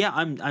 Yeah,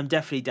 I'm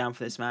definitely down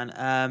for this, man.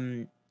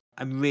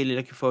 I'm really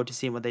looking forward to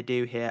seeing what they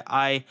do here.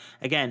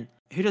 Again,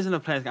 who doesn't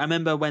love playing? I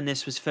remember when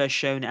this was first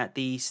shown at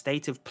the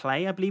State of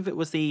Play. I believe it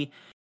was the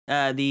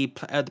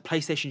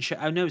PlayStation show.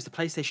 Oh no, it was the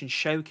PlayStation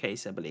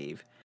Showcase. I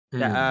believe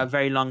that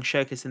very long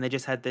showcase, and they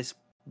just had this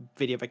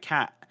video of a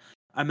cat.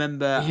 I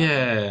remember.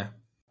 Yeah,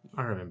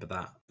 I remember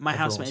that. My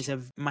housemate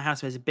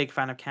is a big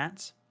fan of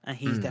cats, and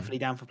he's definitely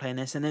down for playing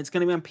this. And it's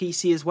going to be on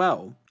PC as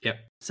well. Yep.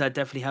 So it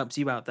definitely helps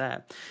you out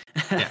there.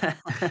 Yeah.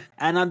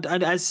 And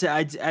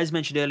as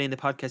mentioned earlier in the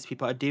podcast,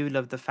 people, I do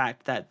love the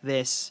fact that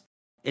this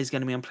is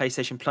going to be on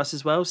PlayStation Plus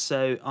as well.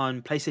 So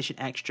on PlayStation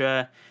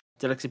Extra,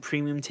 Deluxe, and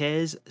Premium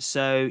tiers.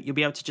 So you'll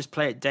be able to just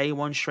play it day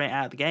one straight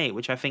out of the gate,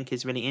 which I think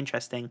is really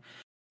interesting.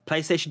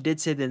 PlayStation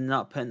did say they're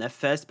not putting their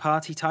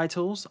first-party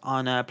titles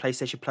on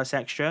PlayStation Plus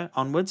Extra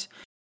onwards,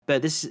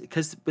 but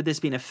because with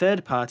this being a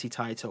third-party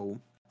title,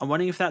 I'm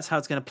wondering if that's how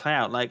it's going to play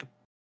out. Like,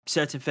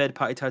 certain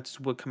third-party titles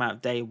will come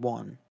out day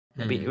one.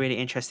 It'd be a really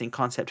interesting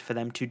concept for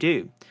them to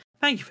do.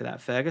 Thank you for that,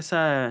 Fergus.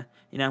 I'm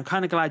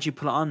kind of glad you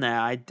put it on there.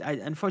 I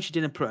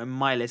unfortunately didn't put it on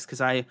my list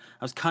because I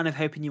was kind of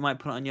hoping you might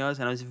put it on yours,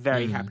 and I was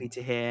very happy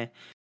to hear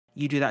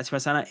you do that to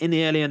us. And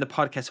earlier in the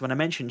podcast, when I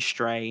mentioned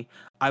Stray,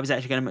 I was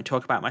actually going to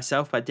talk about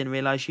myself, but I didn't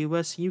realize you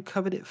were, so you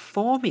covered it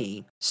for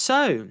me.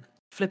 So,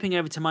 flipping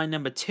over to my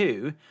number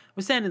 2,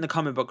 we're staying in the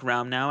comic book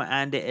realm now,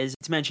 and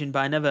it's mentioned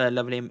by another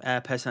lovely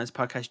person on this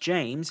podcast,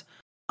 James.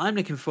 I'm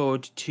looking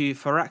forward to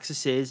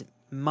Firaxis's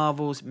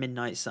Marvel's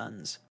Midnight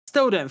Suns.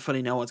 Still don't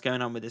fully know what's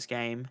going on with this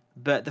game,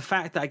 but the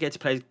fact that I get to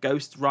play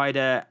Ghost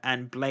Rider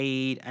and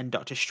Blade and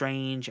Doctor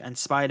Strange and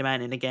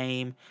Spider-Man in a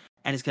game,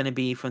 and it's going to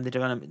be from the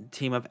development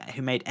team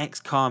who made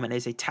XCOM, and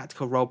is a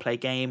tactical roleplay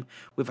game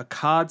with a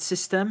card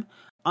system.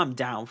 I'm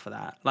down for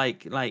that.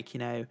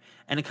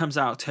 And it comes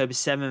out October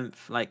 7th.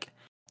 I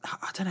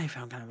don't know if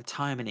I'm going to have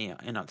time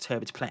in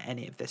October to play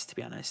any of this, to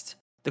be honest.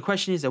 The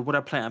question is, would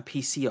I play it on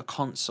PC or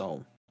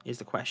console, is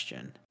the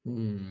question.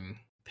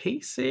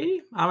 PC?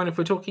 I mean, if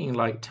we're talking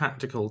like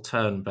tactical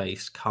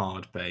turn-based,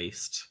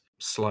 card-based,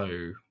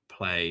 slow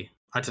play,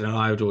 I don't know,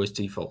 I would always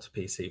default to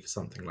PC for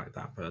something like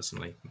that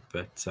personally.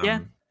 But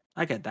yeah,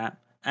 I get that.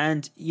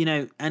 And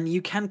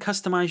you can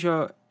customize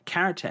your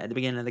character at the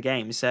beginning of the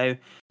game. So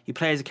you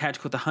play as a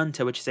character called the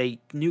Hunter, which is a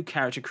new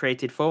character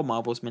created for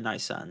Marvel's Midnight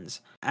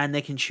Suns. And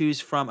they can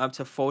choose from up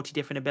to 40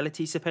 different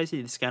abilities,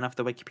 supposedly. This is going off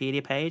the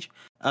Wikipedia page.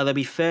 There'll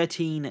be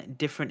 13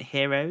 different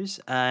heroes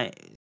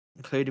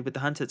included with the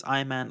Hunter. It's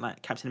Iron Man,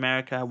 like Captain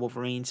America,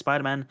 Wolverine,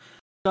 Spider-Man,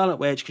 Scarlet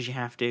Witch, because you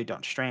have to,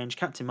 Doctor Strange,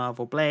 Captain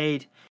Marvel,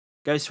 Blade,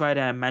 Ghost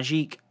Rider,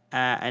 Magique,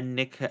 and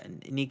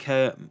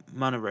Nico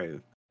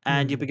Monroe.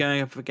 And you'll be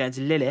going up against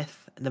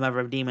Lilith, the Mother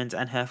of Demons,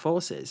 and her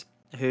forces,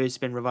 who's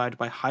been revived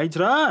by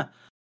Hydra.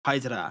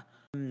 That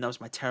was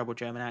my terrible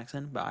German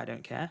accent, but I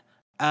don't care.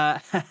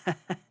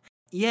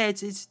 Yeah,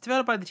 it's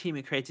developed by the team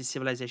who created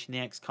Civilization, the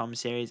XCOM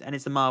series, and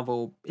it's a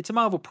Marvel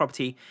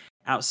property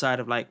outside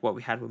of like what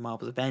we had with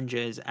Marvel's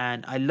Avengers.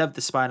 And I love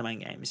the Spider-Man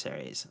game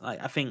series.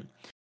 I think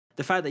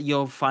the fact that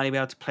you'll finally be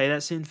able to play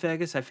that soon,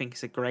 Fergus, I think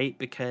is great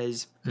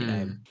because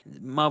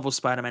Marvel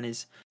Spider-Man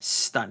is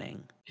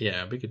stunning. Yeah,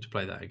 it'd be good to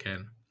play that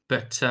again.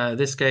 But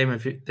this game,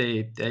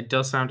 it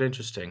does sound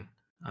interesting.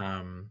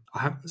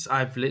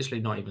 I've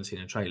literally not even seen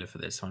a trailer for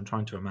this, so I'm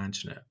trying to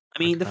imagine it. I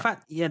mean, the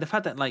fact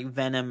that like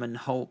Venom and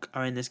Hulk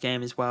are in this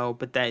game as well,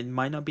 but they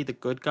might not be the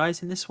good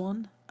guys in this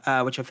one,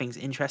 which I think is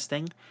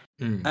interesting.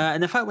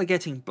 And the fact we're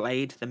getting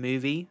Blade, the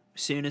movie,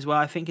 soon as well,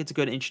 I think it's a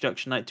good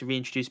introduction, like to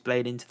reintroduce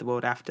Blade into the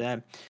world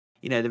after,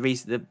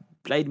 the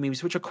Blade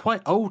movies, which are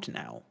quite old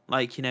now.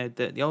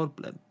 The old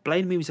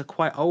Blade movies are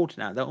quite old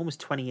now. They're almost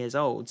 20 years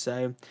old.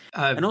 So,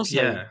 and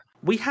also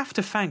we have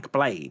to thank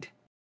Blade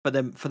for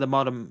the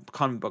modern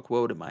comic book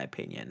world, in my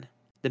opinion.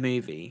 The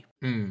movie,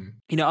 a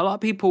lot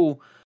of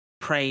people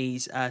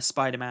praise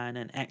Spider-Man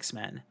and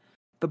X-Men,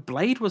 but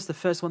Blade was the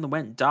first one that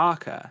went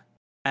darker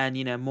and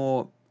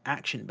more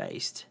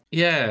action-based.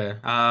 Yeah,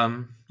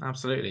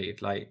 absolutely.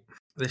 Like,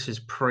 this is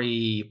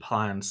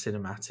pre-planned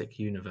cinematic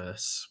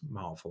universe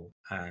Marvel,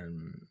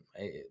 and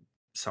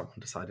someone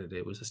decided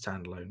it was a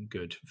standalone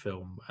good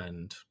film,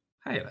 and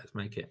hey, let's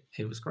make it.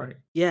 It was great.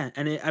 Yeah,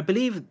 and I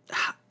believe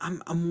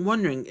I'm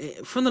wondering,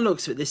 from the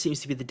looks of it, this seems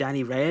to be the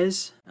Danny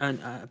Reyes,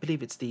 and I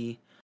believe it's the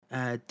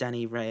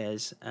Danny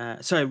Reyes.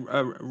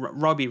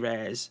 Robbie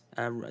Reyes.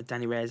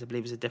 Danny Reyes, I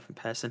believe, is a different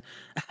person.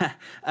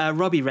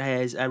 Robbie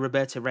Reyes,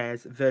 Roberta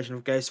Reyes version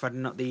of Ghost Rider,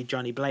 not the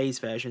Johnny Blaze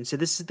version. So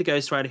this is the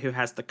Ghost Rider who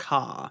has the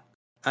car.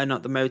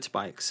 not the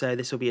motorbike. So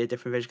this will be a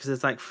different version because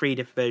there's like 3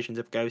 different versions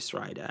of Ghost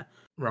Rider.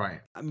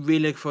 Right. I'm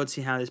really looking forward to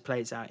seeing how this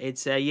plays out.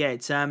 It's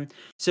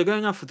so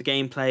going off with the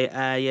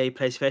gameplay, you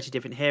play 30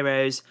 different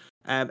heroes.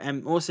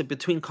 And also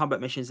between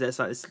combat missions, there's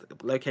like this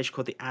location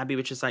called the Abbey,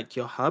 which is like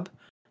your hub,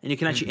 and you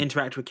can actually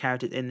interact with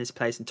characters in this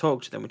place and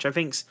talk to them, which I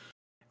think's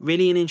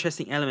really an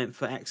interesting element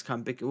for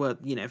XCOM. Well,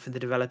 for the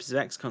developers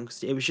of XCOM,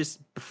 because it was just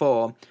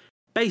before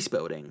base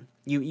building.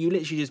 You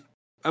literally just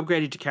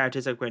upgraded your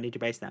characters, upgraded your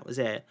base, and that was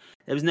it.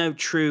 There was no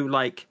true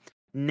like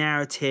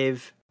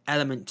narrative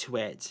element to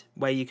it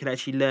where you could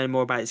actually learn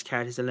more about its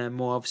characters and learn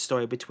more of a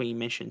story between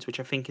missions, which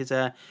I think is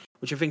an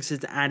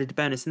added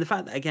bonus. And the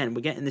fact that again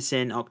we're getting this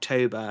in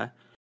October,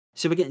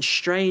 so we're getting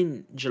Stray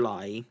in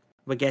July,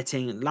 we're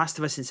getting Last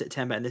of Us in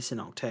September, and this in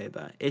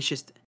October. It's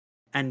just,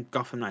 and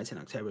Gotham Knights in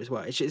October as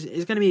well.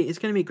 It's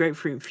gonna be great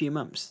for a few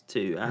months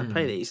to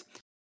play these.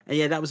 And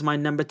yeah, that was my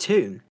number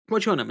 2.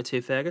 What's your number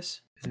 2,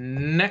 Fergus?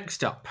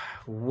 Next up,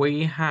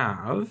 we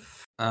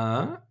have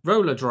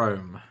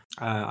Rollerdrome.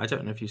 I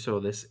don't know if you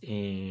saw this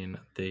in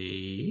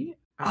the...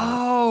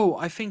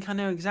 I think I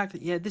know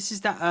exactly. Yeah, this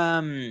is that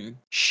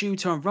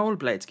shooter on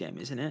rollerblades game,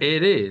 isn't it?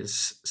 It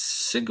is.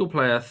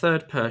 Single-player,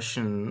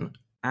 third-person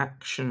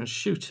action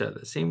shooter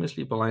that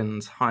seamlessly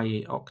blends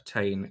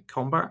high-octane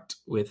combat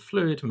with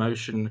fluid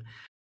motion,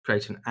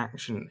 create an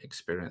action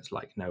experience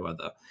like no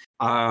other.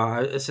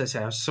 As I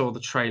say, I saw the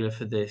trailer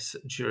for this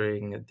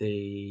during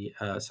the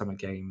Summer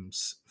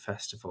Games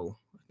Festival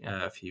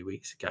a few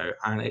weeks ago,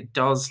 and it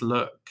does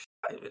look,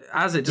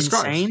 as it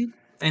describes,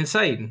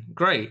 insane.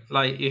 Great.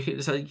 Like you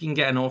can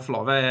get an awful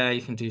lot of air,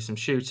 you can do some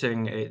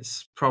shooting.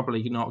 It's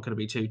probably not going to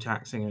be too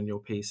taxing on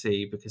your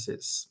PC because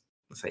it's,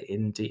 let's say,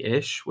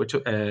 indie-ish, which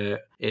it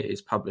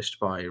is published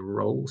by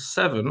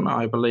Roll7,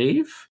 I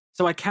believe.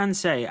 So I can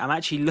say I'm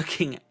actually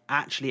looking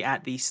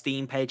at the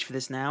Steam page for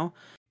this now.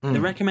 The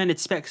recommended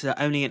specs are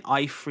only an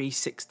i3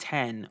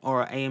 610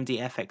 or an AMD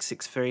FX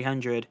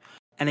 6300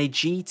 and a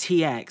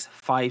GTX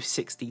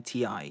 560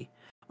 Ti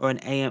or a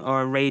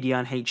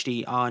Radeon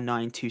HD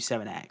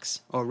R927X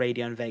or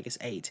Radeon Vegas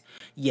 8.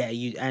 Yeah,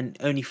 and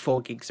only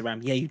 4 gigs of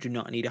RAM. Yeah, you do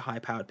not need a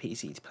high-powered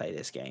PC to play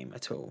this game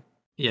at all.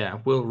 Yeah,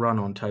 will run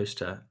on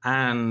toaster.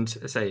 And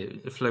say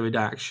fluid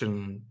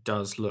action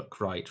does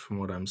look right from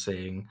what I'm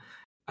seeing.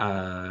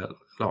 A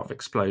lot of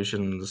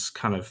explosions.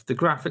 Kind of the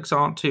graphics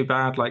aren't too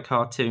bad, like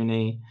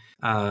cartoony.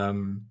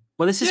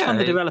 Well, this is from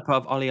the developer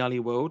of Ollie Ollie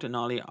World and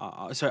Ollie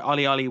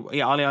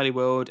Ollie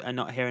World, and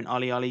Not Here in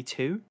Ollie Ollie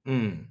 2.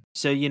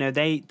 So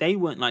they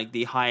weren't like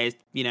the highest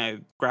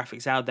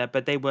graphics out there,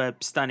 but they were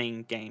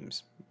stunning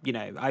games.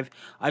 I've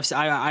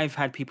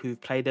had people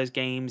who've played those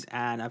games,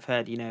 and I've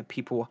heard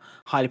people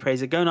highly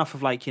praise it. Going off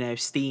of like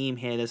Steam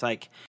here, there's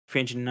like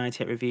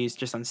 398 reviews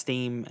just on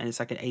Steam, and it's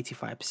like an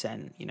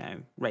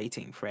 85%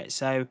 rating for it.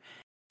 So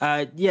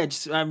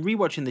just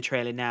rewatching the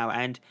trailer now,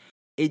 and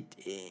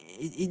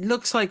it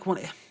looks like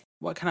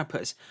what can I put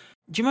this?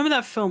 Do you remember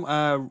that film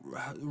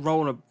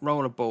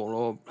Rollerball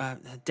or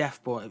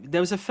Death Ball? There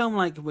was a film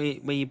like where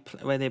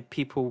the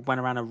people went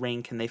around a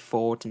rink and they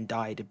fought and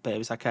died, but it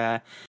was like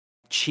a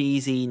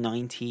cheesy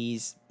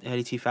 90s,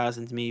 early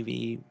 2000s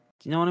movie.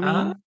 Do you know what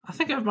I mean? I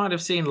think I might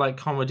have seen like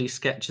comedy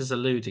sketches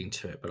alluding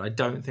to it, but I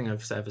don't think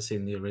I've ever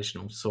seen the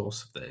original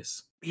source of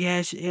this.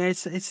 Yeah,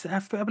 it's I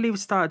believe it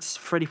starts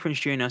Freddie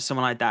Prinze Jr. or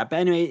someone like that. But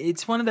anyway,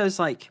 it's one of those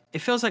like, it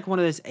feels like one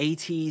of those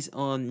 80s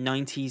or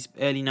 90s,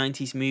 early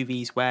 90s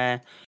movies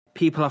where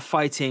people are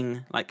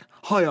fighting like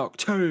high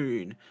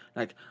octane,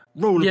 like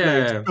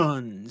rollerblade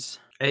guns.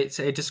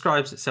 It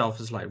describes itself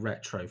as like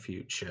retro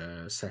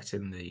future set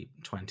in the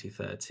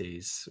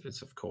 2030s.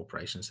 It's of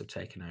corporations have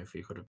taken over.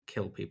 You've got to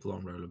kill people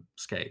on roller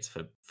skates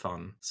for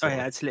fun.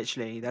 That's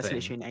literally an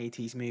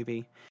 80s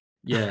movie.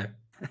 Yeah.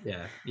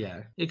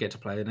 You get to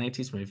play an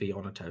 80s movie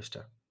on a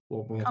toaster.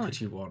 What more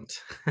could you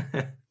want?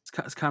 It's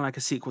kind of like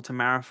a sequel to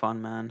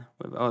Marathon Man,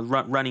 or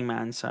Running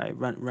Man. Sorry,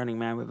 Running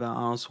Man with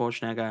Arnold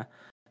Schwarzenegger.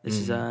 This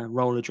is a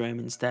Rollerdrome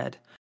instead.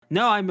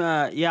 No,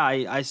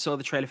 I saw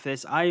the trailer for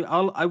this. I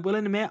will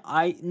admit,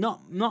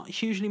 not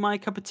hugely my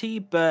cup of tea,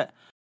 but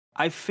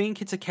I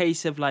think it's a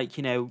case of like,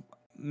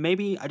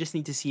 maybe I just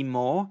need to see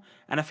more.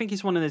 And I think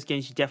it's one of those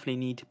games you definitely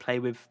need to play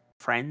with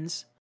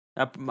friends.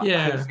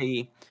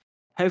 Hopefully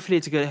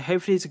it's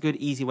a good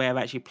easy way of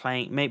actually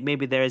playing.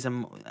 Maybe there is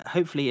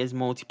hopefully is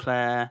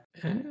multiplayer.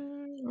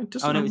 It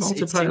doesn't have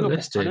multiplayer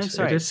listed. It's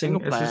a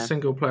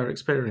single player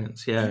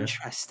experience. Yeah.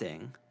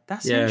 Interesting.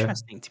 That's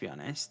interesting, to be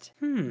honest.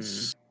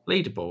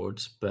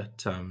 Leaderboards,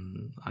 but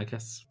I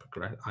guess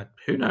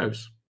who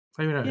knows?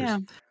 Yeah.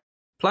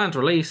 Planned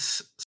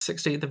release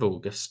 16th of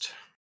August.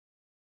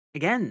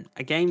 Again,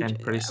 a game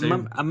pretty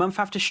soon. A month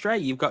after Stray.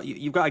 You've got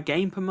a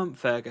game per month,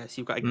 Fergus.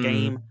 You've got a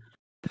game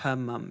per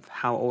month.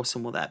 How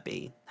awesome will that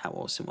be?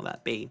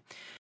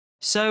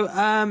 So,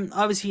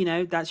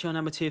 obviously, that's your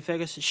number 2,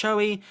 Fergus.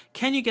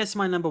 Can you guess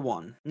my number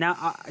 1?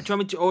 Now, do you want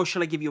me to, or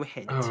shall I give you a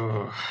hint?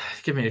 Oh,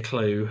 give me a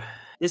clue.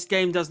 This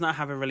game does not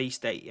have a release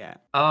date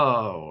yet.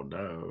 Oh,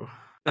 no.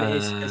 But it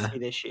is supposed to be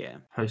this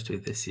year. Supposed to be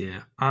this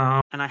year.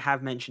 And I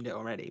have mentioned it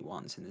already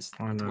once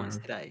once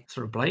today. Is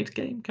there a Blade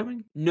game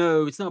coming?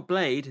 No, it's not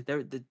Blade.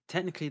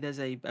 Technically, there's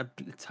a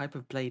type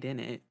of blade in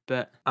it,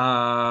 but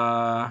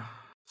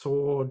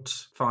sword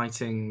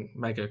fighting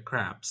mega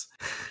crabs.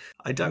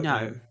 I don't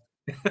know.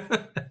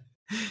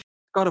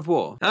 God of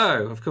War.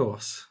 Oh, of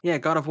course. Yeah,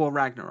 God of War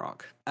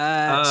Ragnarok.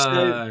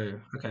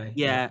 Okay.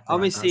 Yeah, right,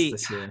 obviously,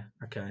 that's this year.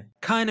 Okay.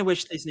 Kind of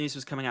wish this news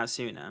was coming out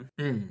sooner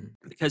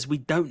because we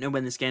don't know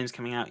when this game's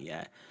coming out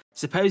yet.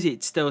 Supposedly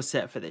it's still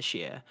set for this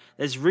year.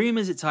 There's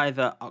rumors it's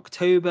either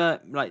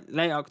October, like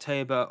late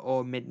October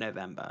or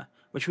mid-November,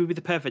 which would be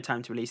the perfect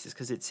time to release this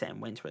because it's set in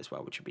winter as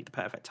well, which would be the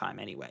perfect time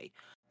anyway.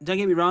 Don't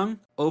get me wrong,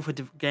 all for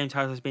game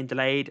titles has been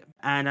delayed,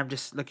 and I'm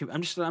just looking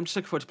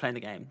forward to playing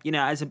the game. You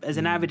know, as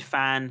an avid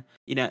fan,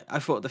 you know, I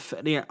thought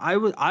I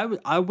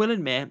will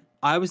admit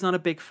I was not a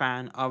big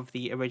fan of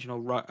the original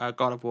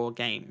God of War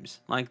games,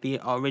 like the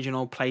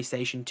original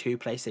PlayStation 2,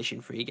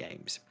 PlayStation 3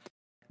 games.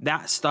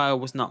 That style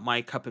was not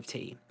my cup of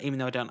tea, even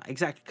though I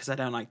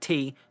don't like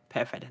tea.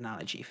 Perfect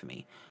analogy for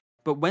me.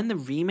 But when the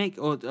remake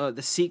or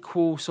the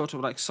sequel, sort of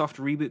like soft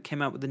reboot,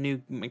 came out with the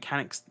new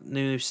mechanics,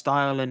 new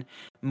style, and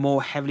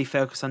more heavily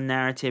focused on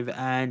narrative,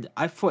 and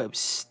I thought it was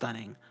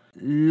stunning.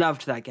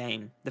 Loved that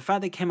game. The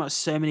fact that it came out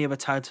so many other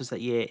titles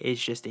that year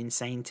is just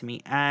insane to me.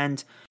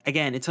 And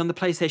again, it's on the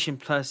PlayStation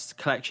Plus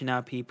collection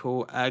now,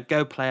 people.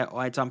 Go play it,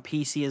 or it's on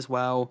PC as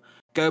well.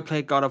 Go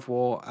play God of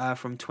War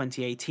from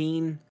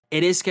 2018.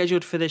 It is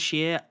scheduled for this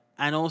year,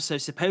 and also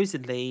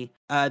supposedly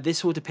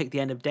this will depict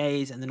the end of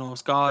days and the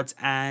Norse gods,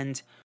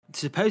 and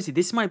supposedly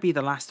this might be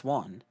the last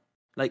one,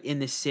 like in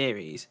this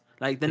series.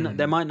 Like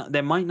they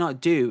might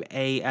not do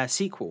a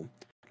sequel.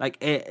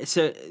 Like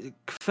so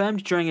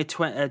confirmed during a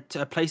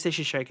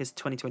PlayStation Showcase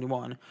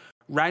 2021,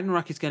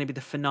 Ragnarok is going to be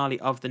the finale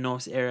of the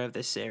Norse era of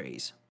this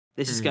series.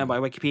 This is going by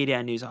Wikipedia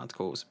and news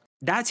articles.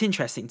 That's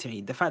interesting to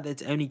me. The fact that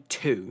it's only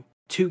two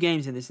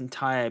games in this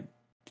entire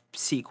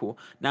sequel.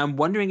 Now I'm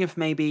wondering if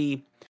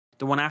maybe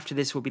the one after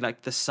this will be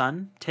like the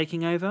sun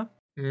taking over.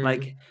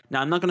 Like,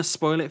 now I'm not going to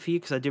spoil it for you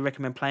because I do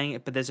recommend playing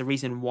it, but there's a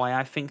reason why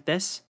I think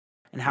this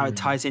and how it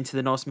ties into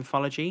the Norse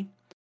mythology.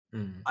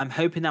 I'm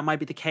hoping that might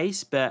be the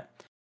case, but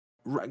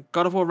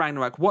God of War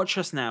Ragnarok, watch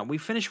us now. We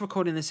finished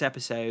recording this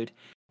episode,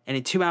 and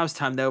in 2 hours'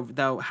 time,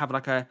 they'll have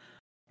like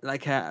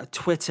a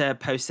Twitter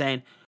post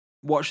saying,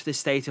 "Watch this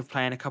state of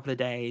play in a couple of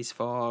days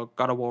for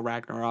God of War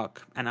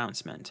Ragnarok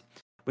announcement,"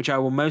 which I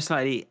will most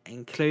likely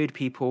include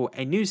people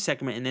a news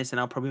segment in this, and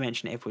I'll probably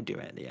mention it if we do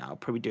it. Yeah, I'll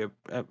probably do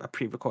a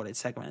pre-recorded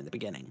segment at the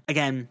beginning.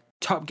 Again,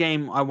 top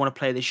game I want to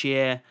play this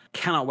year.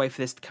 Cannot wait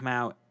for this to come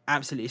out.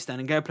 Absolutely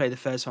stunning. Go play the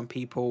first one,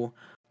 people.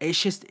 It's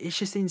just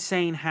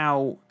insane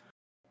how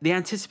the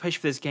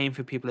anticipation for this game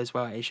for people as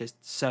well is just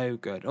so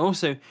good.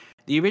 Also,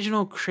 the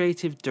original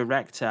creative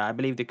director, I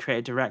believe the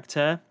creative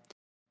director,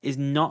 is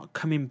not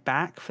coming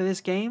back for this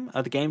game,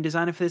 or the game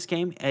designer for this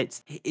game.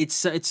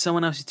 It's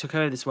someone else who took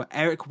over this one.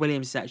 Eric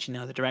Williams is actually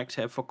now the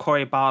director. For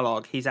Cory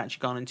Barlog, he's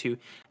actually gone into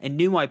a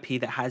new IP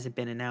that hasn't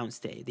been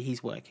announced that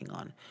he's working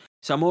on.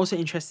 So I'm also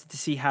interested to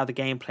see how the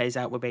game plays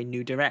out with a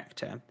new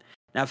director.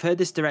 Now, I've heard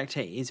this director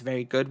is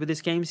very good with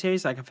this game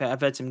series. Like, I've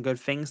heard some good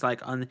things,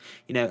 like on,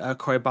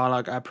 Cory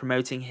Barlog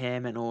promoting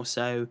him, and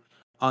also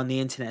on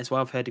the internet as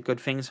well. I've heard good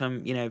things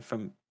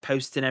from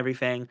posts and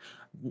everything.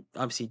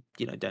 Obviously,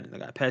 don't know the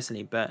guy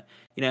personally, but,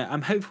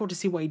 I'm hopeful to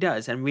see what he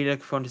does, and really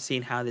looking forward to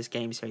seeing how this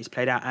game series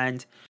played out,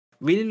 and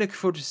really looking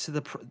forward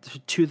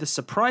to the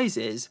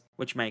surprises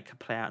which may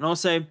play out. And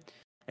also,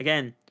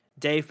 again,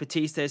 Dave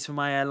Bautista is for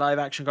my live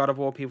action God of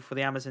War people for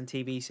the Amazon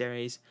TV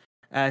series.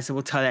 So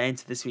we'll tie that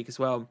into this week as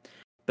well.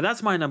 But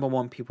that's my number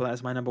one, people.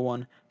 That's my number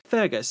one.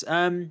 Fergus,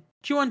 do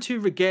you want to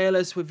regale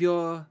us with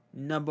your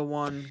number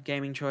one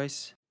gaming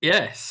choice?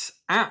 Yes.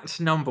 At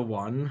number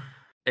one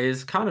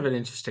is kind of an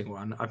interesting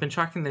one. I've been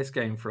tracking this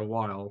game for a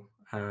while,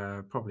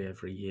 probably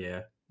every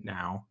year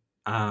now.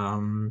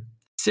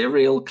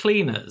 Serial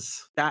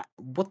Cleaners.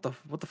 What the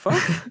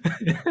fuck?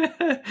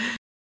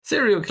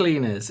 Serial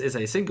Cleaners is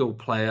a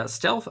single-player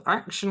stealth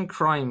action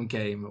crime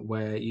game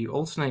where you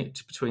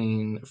alternate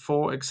between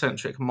 4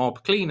 eccentric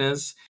mob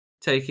cleaners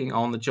taking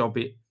on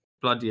the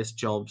bloodiest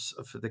jobs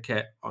of the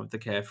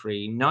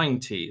carefree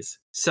 90s.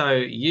 So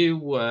you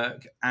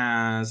work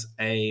as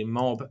a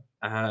mob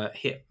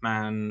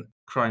hitman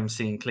crime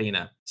scene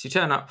cleaner. So you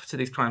turn up to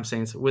these crime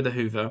scenes with a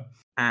hoover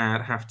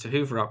and have to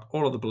hoover up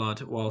all of the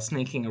blood while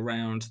sneaking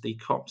around the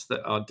cops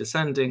that are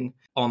descending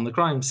on the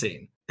crime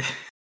scene.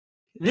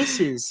 This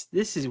is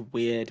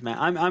weird, man.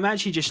 I'm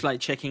actually just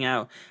like checking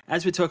out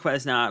as we talk about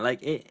this now.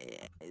 Like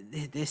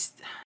this.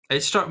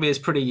 It struck me as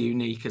pretty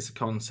unique as a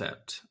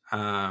concept.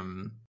 I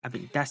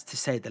mean, that's to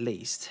say the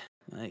least.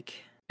 Like,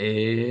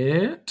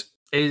 it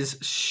is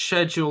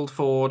scheduled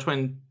for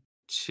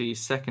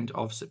 22nd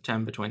of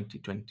September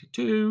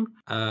 2022.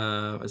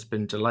 Has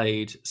been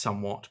delayed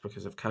somewhat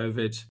because of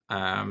COVID.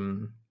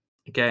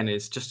 Again,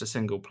 it's just a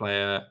single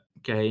player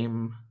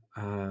game.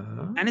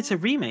 And it's a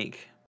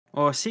remake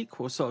or a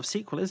sequel,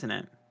 isn't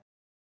it?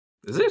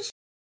 Is it?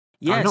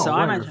 Yeah, I'm not so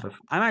aware of it.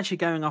 I'm actually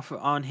going off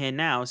on here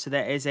now. So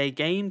there is a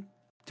game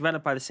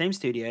developed by the same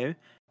studio,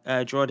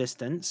 Draw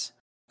Distance,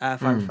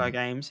 505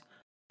 Games.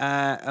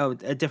 A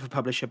different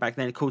publisher back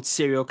then called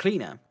Serial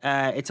Cleaner.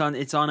 It's so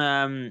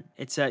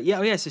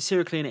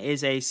Serial Cleaner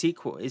is a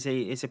sequel, is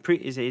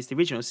the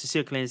original. So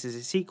Serial Cleaner is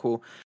a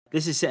sequel.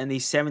 This is set in the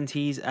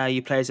 70s.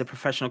 You play as a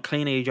professional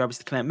cleaner. Your job is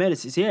to clean up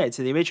murders. It's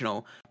the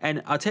original.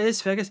 And I'll tell you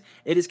this, Fergus,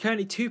 it is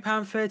currently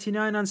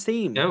 £2.39 on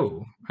Steam.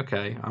 Oh,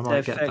 okay. I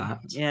might get that.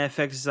 Yeah,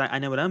 Fergus is like, I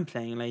know what I'm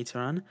playing later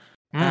on.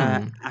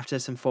 Mm. After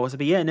some Forza.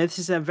 But yeah, no, this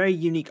is a very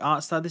unique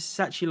art style. This is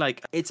actually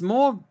like, it's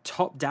more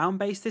top-down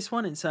based, this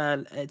one. It's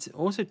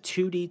also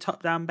 2D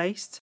top-down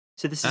based.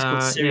 So this is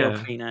called Serial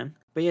Cleaner.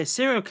 But yeah,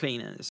 Serial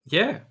Cleaners.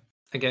 Yeah,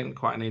 again,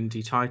 quite an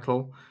indie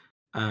title.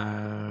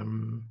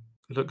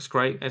 Looks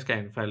great. It's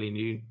again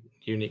fairly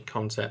unique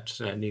concept,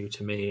 new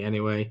to me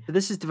anyway. So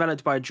this is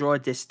developed by Draw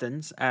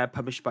Distance,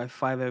 published by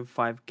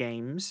 505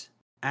 Games.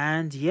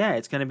 And yeah,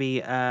 it's going to be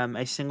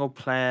a single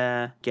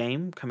player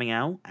game coming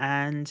out.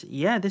 And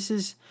yeah, this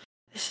is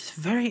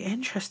very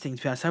interesting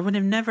to be honest. I would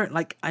have never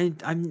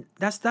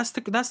that's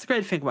the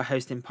great thing about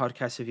hosting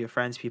podcasts with your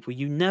friends, people.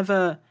 You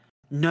never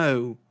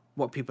know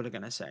what people are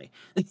going to say.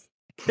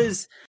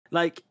 Because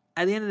like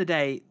at the end of the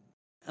day,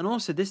 and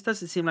also this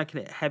doesn't seem like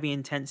a heavy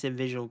intensive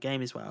visual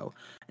game as well.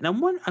 And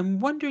I'm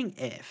wondering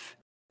if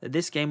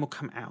this game will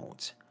come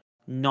out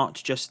not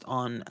just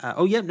on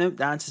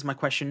that answers my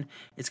question.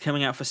 It's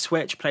coming out for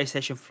Switch,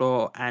 PlayStation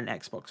 4 and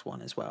Xbox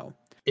One as well.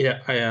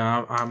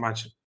 I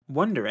imagine.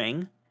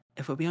 Wondering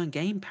if it'll be on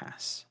Game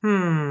Pass.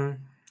 I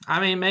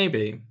mean,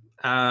 maybe.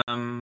 I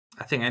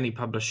think any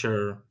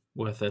publisher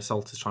worth their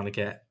salt is trying to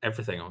get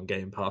everything on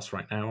Game Pass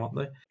right now, aren't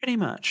they?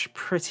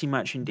 Pretty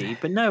much indeed.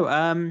 But no,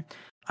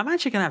 I'm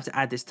actually gonna have to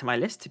add this to my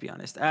list, to be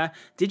honest.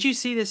 Did you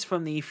see this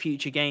from the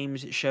Future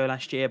Games show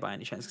last year by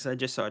any chance? Because I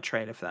just saw a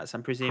trailer for that, so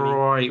I'm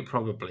presuming.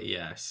 Probably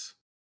yes.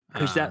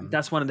 Because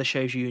that's one of the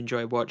shows you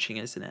enjoy watching,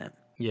 isn't it?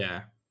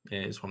 Yeah,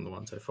 it's one of the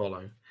ones I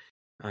follow.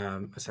 I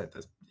said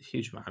there's a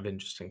huge amount of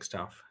interesting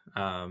stuff.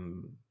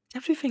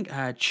 Definitely think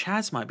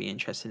Chaz might be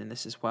interested in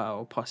this as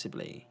well,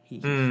 possibly. He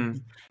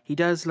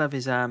does love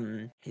his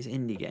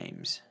indie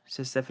games, so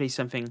it's definitely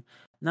something.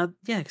 Now,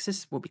 yeah, because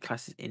this will be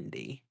classed as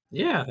indie.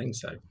 Yeah, I think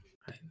so.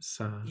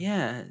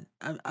 Yeah,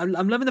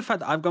 I'm loving the fact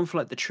that I've gone for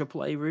like the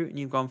AAA route and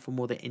you've gone for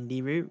more the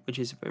indie route, which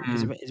is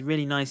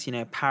really nice.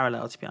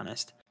 Parallel, to be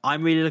honest.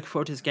 I'm really looking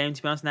forward to this game.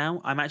 To be honest,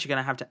 now I'm actually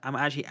I'm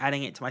actually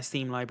adding it to my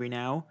Steam library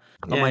now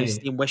on my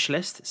Steam wish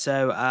list.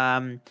 So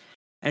and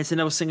it's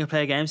another single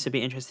player game, so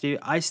be interested to do.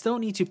 I still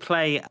need to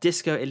play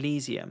Disco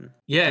Elysium.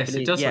 Yes,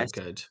 it does look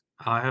good.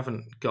 I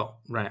haven't got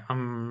right.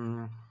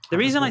 The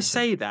reason I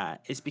say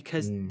that is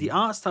because the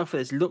art style for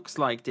this looks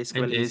like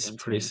Disco Elysium. It is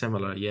pretty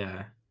similar,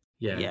 yeah.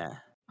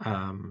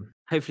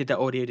 Hopefully that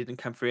audio didn't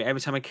come through. Every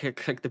time I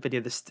click the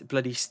video, the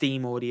bloody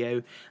Steam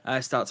audio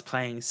starts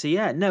playing. So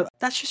yeah, no,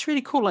 that's just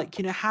really cool. Like,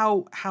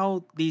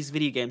 how these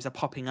video games are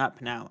popping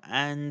up now.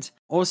 And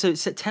also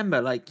September,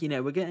 like,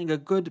 we're getting a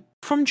good,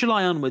 from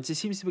July onwards, it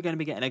seems we're going to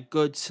be getting a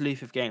good slew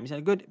of games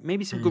and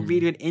maybe some good,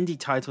 really good indie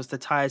titles to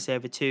tie us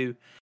over to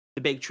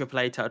the big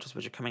AAA titles,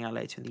 which are coming out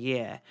later in the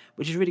year,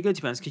 which is really good,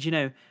 to be honest,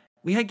 because,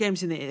 we had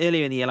games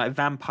earlier in the year like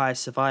Vampire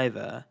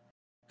Survivors,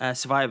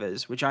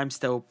 which I'm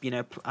still,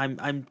 I'm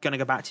going to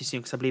go back to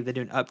soon because I believe they're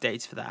doing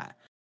updates for that.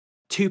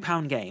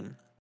 £2 game,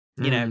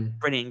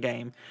 brilliant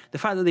game. The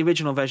fact that the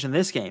original version of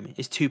this game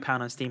is £2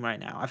 on Steam right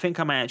now, I think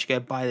I might actually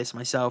go buy this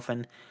myself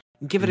and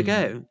give it a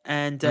go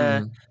and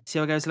see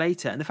how it goes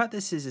later. And the fact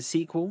this is a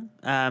sequel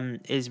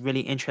is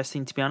really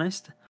interesting, to be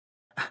honest.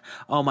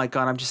 Oh my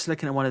God, I'm just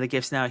looking at one of the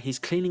gifs now. He's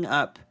cleaning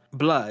up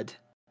blood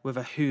with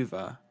a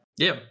Hoover.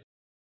 Yep.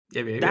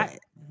 That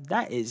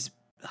is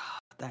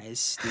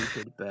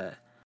stupid, but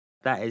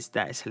that is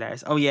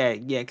hilarious. Oh yeah,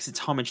 because it's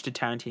homage to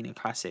Tarantino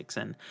classics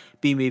and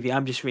B-movie.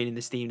 I'm just reading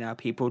the Steam now,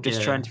 people,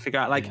 just trying to figure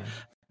out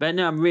But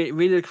no, I'm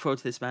really looking forward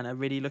to this, man. I'm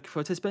really looking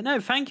forward to this. But no,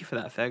 thank you for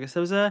that, Fergus.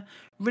 There was a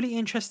really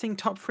interesting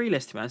top 3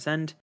 list, to be honest.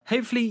 And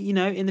hopefully,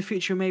 in the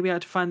future, we'll maybe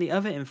able to find the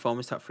other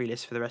Informers top 3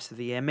 list for the rest of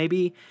the year.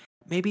 Maybe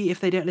if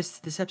they don't listen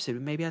to this episode, we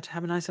maybe have to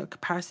have a nice little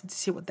comparison to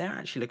see what they're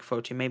actually looking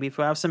forward to. Maybe if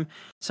we have some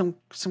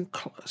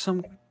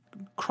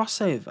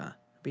crossover,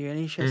 it'd be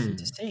really interesting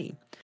to see.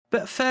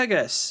 But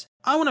Fergus,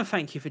 I want to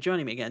thank you for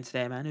joining me again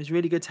today, man. It was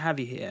really good to have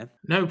you here.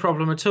 No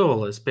problem at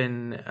all. It's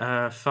been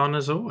fun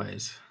as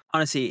always.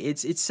 Honestly,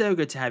 it's so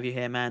good to have you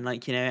here, man.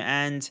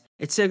 And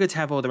it's so good to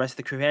have all the rest of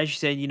the crew. As you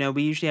said,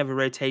 we usually have a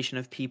rotation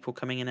of people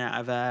coming in and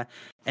out of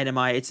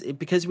NMI. It's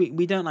because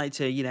we don't like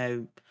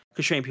to,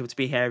 constrain people to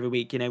be here every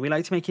week. We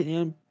like to make it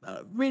a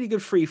really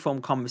good free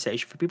form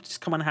conversation for people to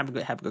just come on and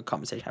have a good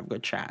conversation, have a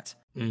good chat.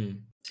 I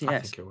think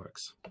it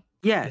works.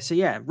 Yeah, so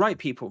right,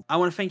 people. I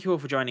want to thank you all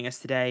for joining us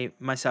today.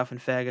 Myself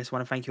and Fergus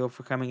want to thank you all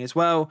for coming as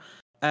well.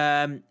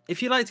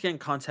 If you'd like to get in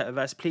contact with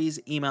us, please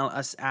email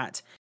us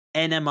at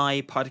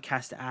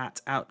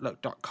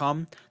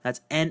nmipodcast@outlook.com. That's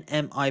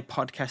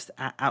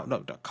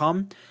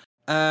nmipodcast@outlook.com.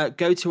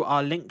 Go to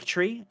our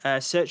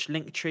Linktree, search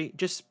Linktree.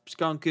 Just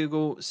go on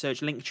Google,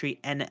 search Linktree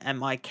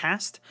NMI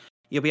Cast.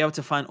 You'll be able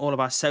to find all of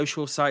our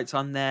social sites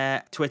on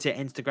there, Twitter,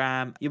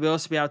 Instagram. You'll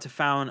also be able to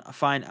find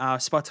our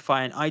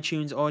Spotify and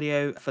iTunes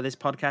audio for this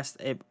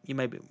podcast. You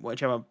may be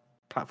whichever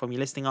platform you're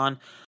listening on.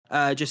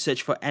 Just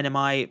search for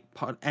NMI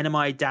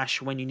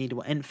when you need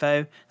more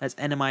info. That's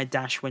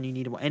NMI when you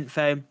need more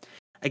info.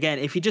 Again,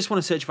 if you just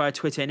want to search via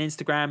Twitter and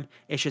Instagram,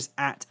 it's just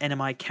at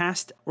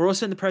NMIcast. We're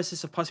also in the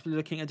process of possibly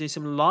looking at doing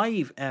some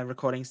live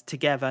recordings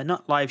together,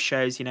 not live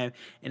shows, in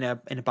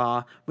a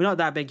bar. We're not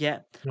that big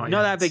yet. Not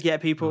that big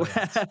yet, people.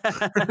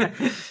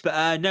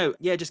 But no,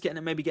 yeah, just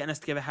getting us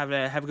together, have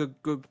a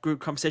good group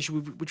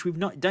conversation, which we've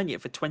not done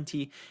yet for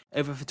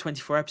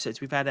 24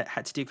 episodes. We've had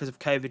to do because of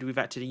COVID. We've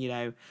had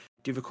to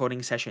do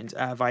recording sessions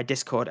via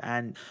Discord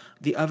and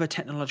the other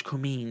technological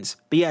means.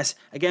 But yes,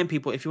 again,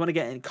 people, if you want to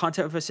get in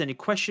contact with us, any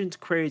questions,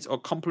 queries, or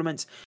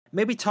compliments,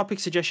 maybe topic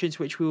suggestions,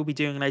 which we will be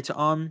doing later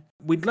on,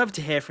 we'd love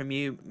to hear from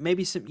you.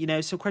 Maybe some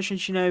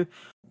questions,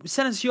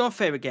 send us your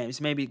favorite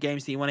games, maybe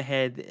games that you want to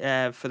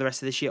hear for the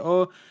rest of this year,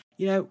 or,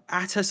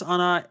 at us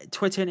on our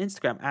Twitter and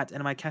Instagram at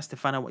NMIcast to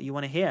find out what you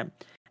want to hear.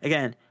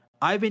 Again,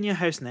 I've been your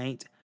host,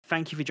 Nate.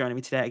 Thank you for joining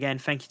me today. Again,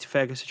 thank you to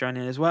Fergus for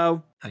joining as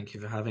well. Thank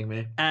you for having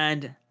me.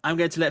 And I'm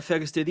going to let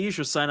Fergus do the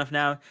usual sign off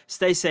now.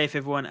 Stay safe,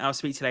 everyone. I'll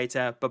speak to you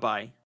later.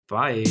 Bye-bye.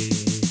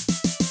 Bye.